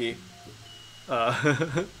freaky.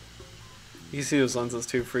 You see those lenses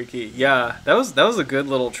too, freaky. Yeah, that was a good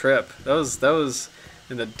little trip. That was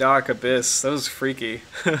in the dark abyss. That was freaky.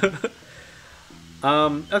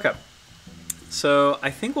 Okay. So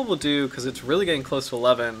I think what we'll do, because it's really getting close to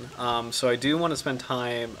 11, so I do want to spend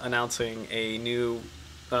time announcing a new,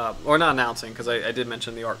 or not announcing, because I did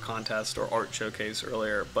mention the art contest or art showcase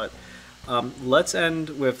earlier, but let's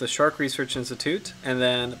end with the Shark Research Institute and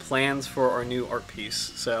then plans for our new art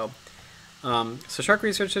piece. So Shark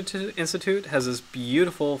Research Institute has this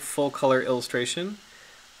beautiful full-color illustration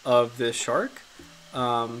of this shark,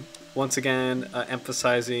 once again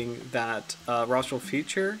emphasizing that rostral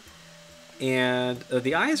feature. And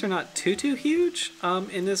the eyes are not too huge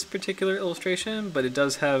in this particular illustration, but it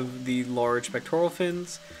does have the large pectoral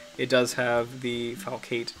fins. It does have the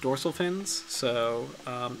falcate dorsal fins. So,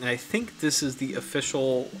 and I think this is the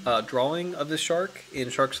official drawing of this shark in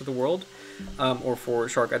Sharks of the World, or for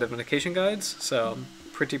shark identification guides. So,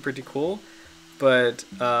 pretty cool. But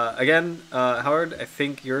again, Howard, I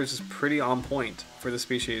think yours is pretty on point for the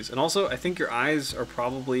species. And also, I think your eyes are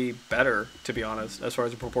probably better, to be honest, as far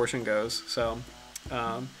as the proportion goes. So,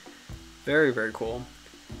 very, very cool.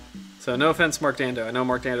 So, no offense, Mark Dando. I know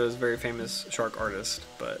Mark Dando is a very famous shark artist,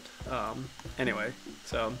 but anyway,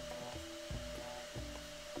 so.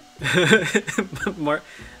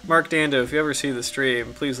 Mark Dando, if you ever see the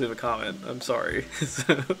stream, please leave a comment. I'm sorry.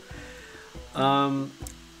 So,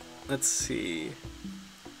 let's see.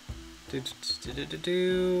 They're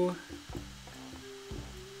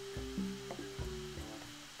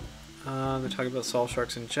talking about saw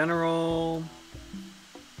sharks in general.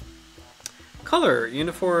 Color: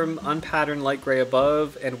 uniform, unpatterned light gray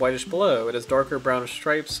above and whitish below. It has darker brownish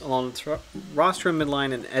stripes along its rostrum,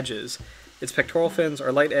 midline, and edges. Its pectoral fins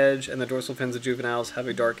are light edge, and the dorsal fins of juveniles have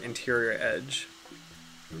a dark interior edge.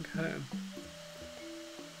 Okay.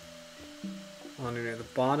 On near the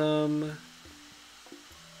bottom.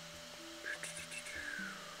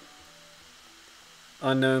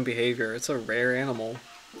 Unknown behavior. It's a rare animal.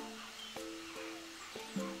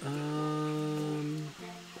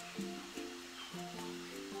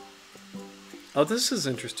 Oh, this is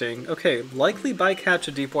interesting. Okay, likely bycatch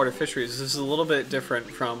of deepwater fisheries. This is a little bit different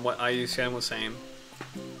from what IUCN was saying.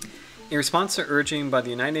 In response to urging by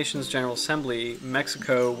the United Nations General Assembly,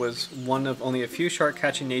 Mexico was one of only a few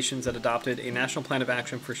shark-catching nations that adopted a national plan of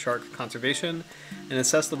action for shark conservation and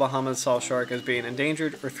assessed the Bahamas Sawshark as being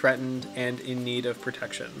endangered or threatened and in need of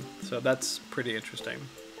protection. So that's pretty interesting.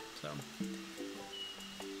 So,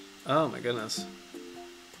 oh my goodness.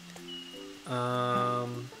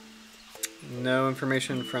 No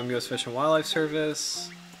information from U.S. Fish and Wildlife Service,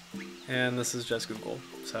 and this is just Google.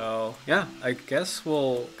 So yeah, I guess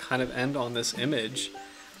we'll kind of end on this image.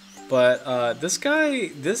 But this guy,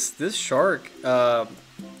 this shark, or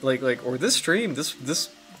this stream, this was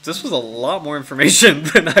a lot more information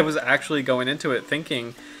than I was actually going into it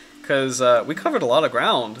thinking, because we covered a lot of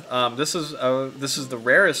ground. This is the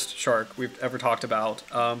rarest shark we've ever talked about,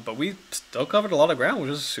 but we still covered a lot of ground, which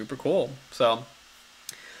is super cool. So.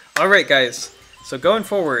 Alright guys, so going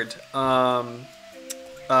forward,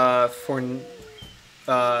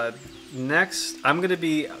 next, I'm going to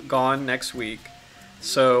be gone next week,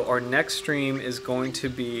 so our next stream is going to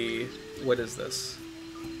be, what is this?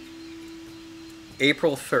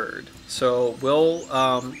 April 3rd, so we'll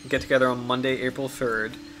get together on Monday, April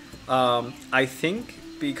 3rd. I think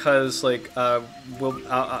because I'll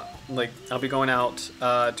be going out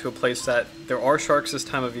to a place that there are sharks this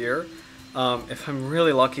time of year. If I'm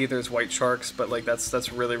really lucky, there's white sharks, but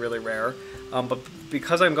that's really, really rare. But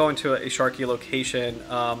because I'm going to a sharky location,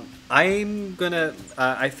 I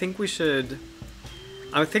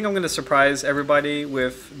think I'm gonna surprise everybody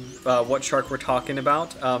with what shark we're talking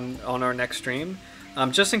about on our next stream.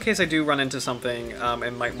 Just in case I do run into something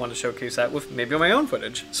and might want to showcase that with maybe my own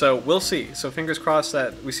footage. So we'll see. So fingers crossed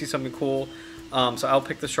that we see something cool. So I'll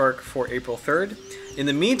pick the shark for April 3rd. In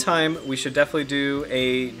the meantime, we should definitely do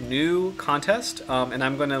a new contest, and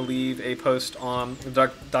I'm going to leave a post on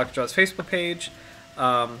Dr. Jaws' Facebook page,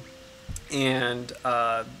 and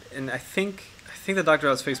I think that Dr.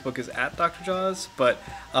 Jaws' Facebook is at Dr. Jaws, but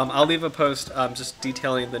I'll leave a post just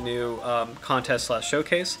detailing the new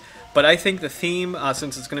contest/showcase. But I think the theme,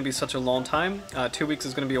 since it's going to be such a long time, 2 weeks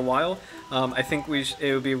is going to be a while, I think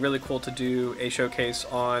it would be really cool to do a showcase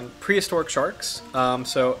on prehistoric sharks.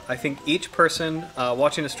 So I think each person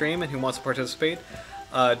watching the stream and who wants to participate,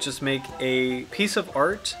 just make a piece of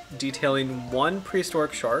art detailing one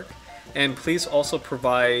prehistoric shark, and please also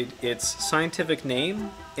provide its scientific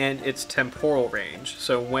name and its temporal range.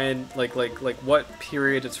 So when, like what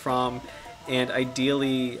period it's from, and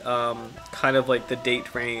ideally kind of like the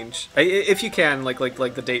date range, if you can, like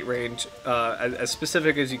the date range as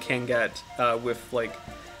specific as you can get, with like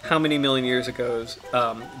how many million years ago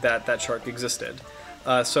that shark existed.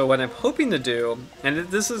 So what I'm hoping to do, and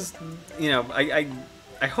this is, I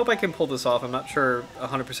hope I can pull this off. I'm not sure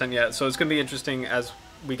 100% yet, so it's going to be interesting as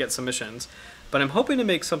we get submissions. But I'm hoping to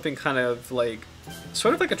make something kind of like,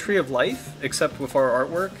 sort of like a tree of life, except with our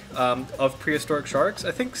artwork of prehistoric sharks.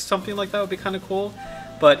 I think something like that would be kind of cool.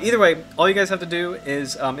 But either way, all you guys have to do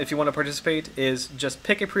is, if you want to participate, is just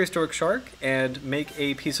pick a prehistoric shark and make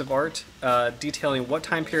a piece of art detailing what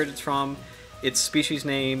time period it's from, its species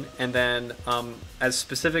name, and then as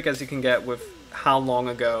specific as you can get with how long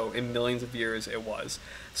ago in millions of years it was.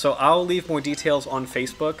 So I'll leave more details on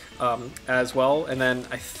Facebook as well, and then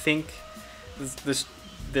I think this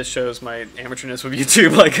shows my amateurness with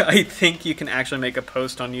YouTube. Like, I think you can actually make a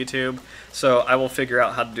post on YouTube, so I will figure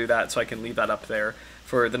out how to do that so I can leave that up there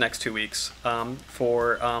for the next 2 weeks.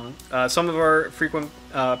 For some of our frequent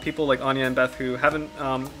people like Anya and Beth who haven't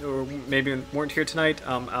or maybe weren't here tonight,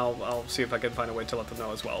 I'll see if I can find a way to let them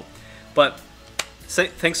know as well. But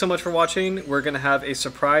thanks so much for watching. We're going to have a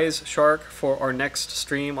surprise shark for our next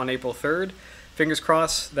stream on April 3rd. Fingers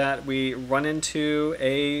crossed that we run into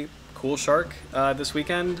a cool shark this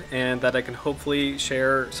weekend, and that I can hopefully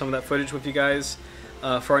share some of that footage with you guys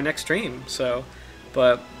for our next stream. So,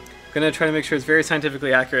 but I'm gonna try to make sure it's very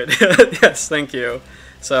scientifically accurate. Yes, thank you.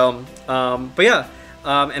 So, but yeah,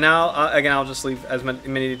 And now, again, I'll just leave as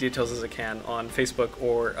many details as I can on Facebook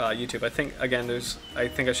or YouTube. I think, again, I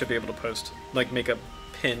think I should be able to post, like, make a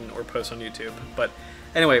pin or post on YouTube. But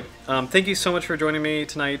anyway, thank you so much for joining me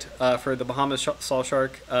tonight for the Bahamas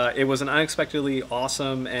Sawshark. It was an unexpectedly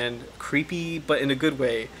awesome and creepy, but in a good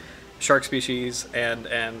way, shark species,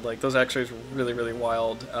 and like those x-rays were really, really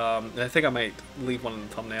wild. And I think I might leave one in the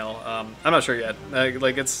thumbnail. I'm not sure yet.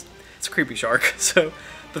 Like it's a creepy shark. So,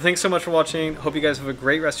 but thanks so much for watching. Hope you guys have a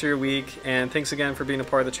great rest of your week, and thanks again for being a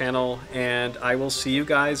part of the channel. And I will see you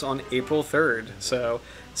guys on April 3rd. So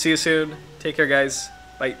see you soon. Take care, guys.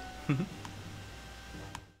 Bye.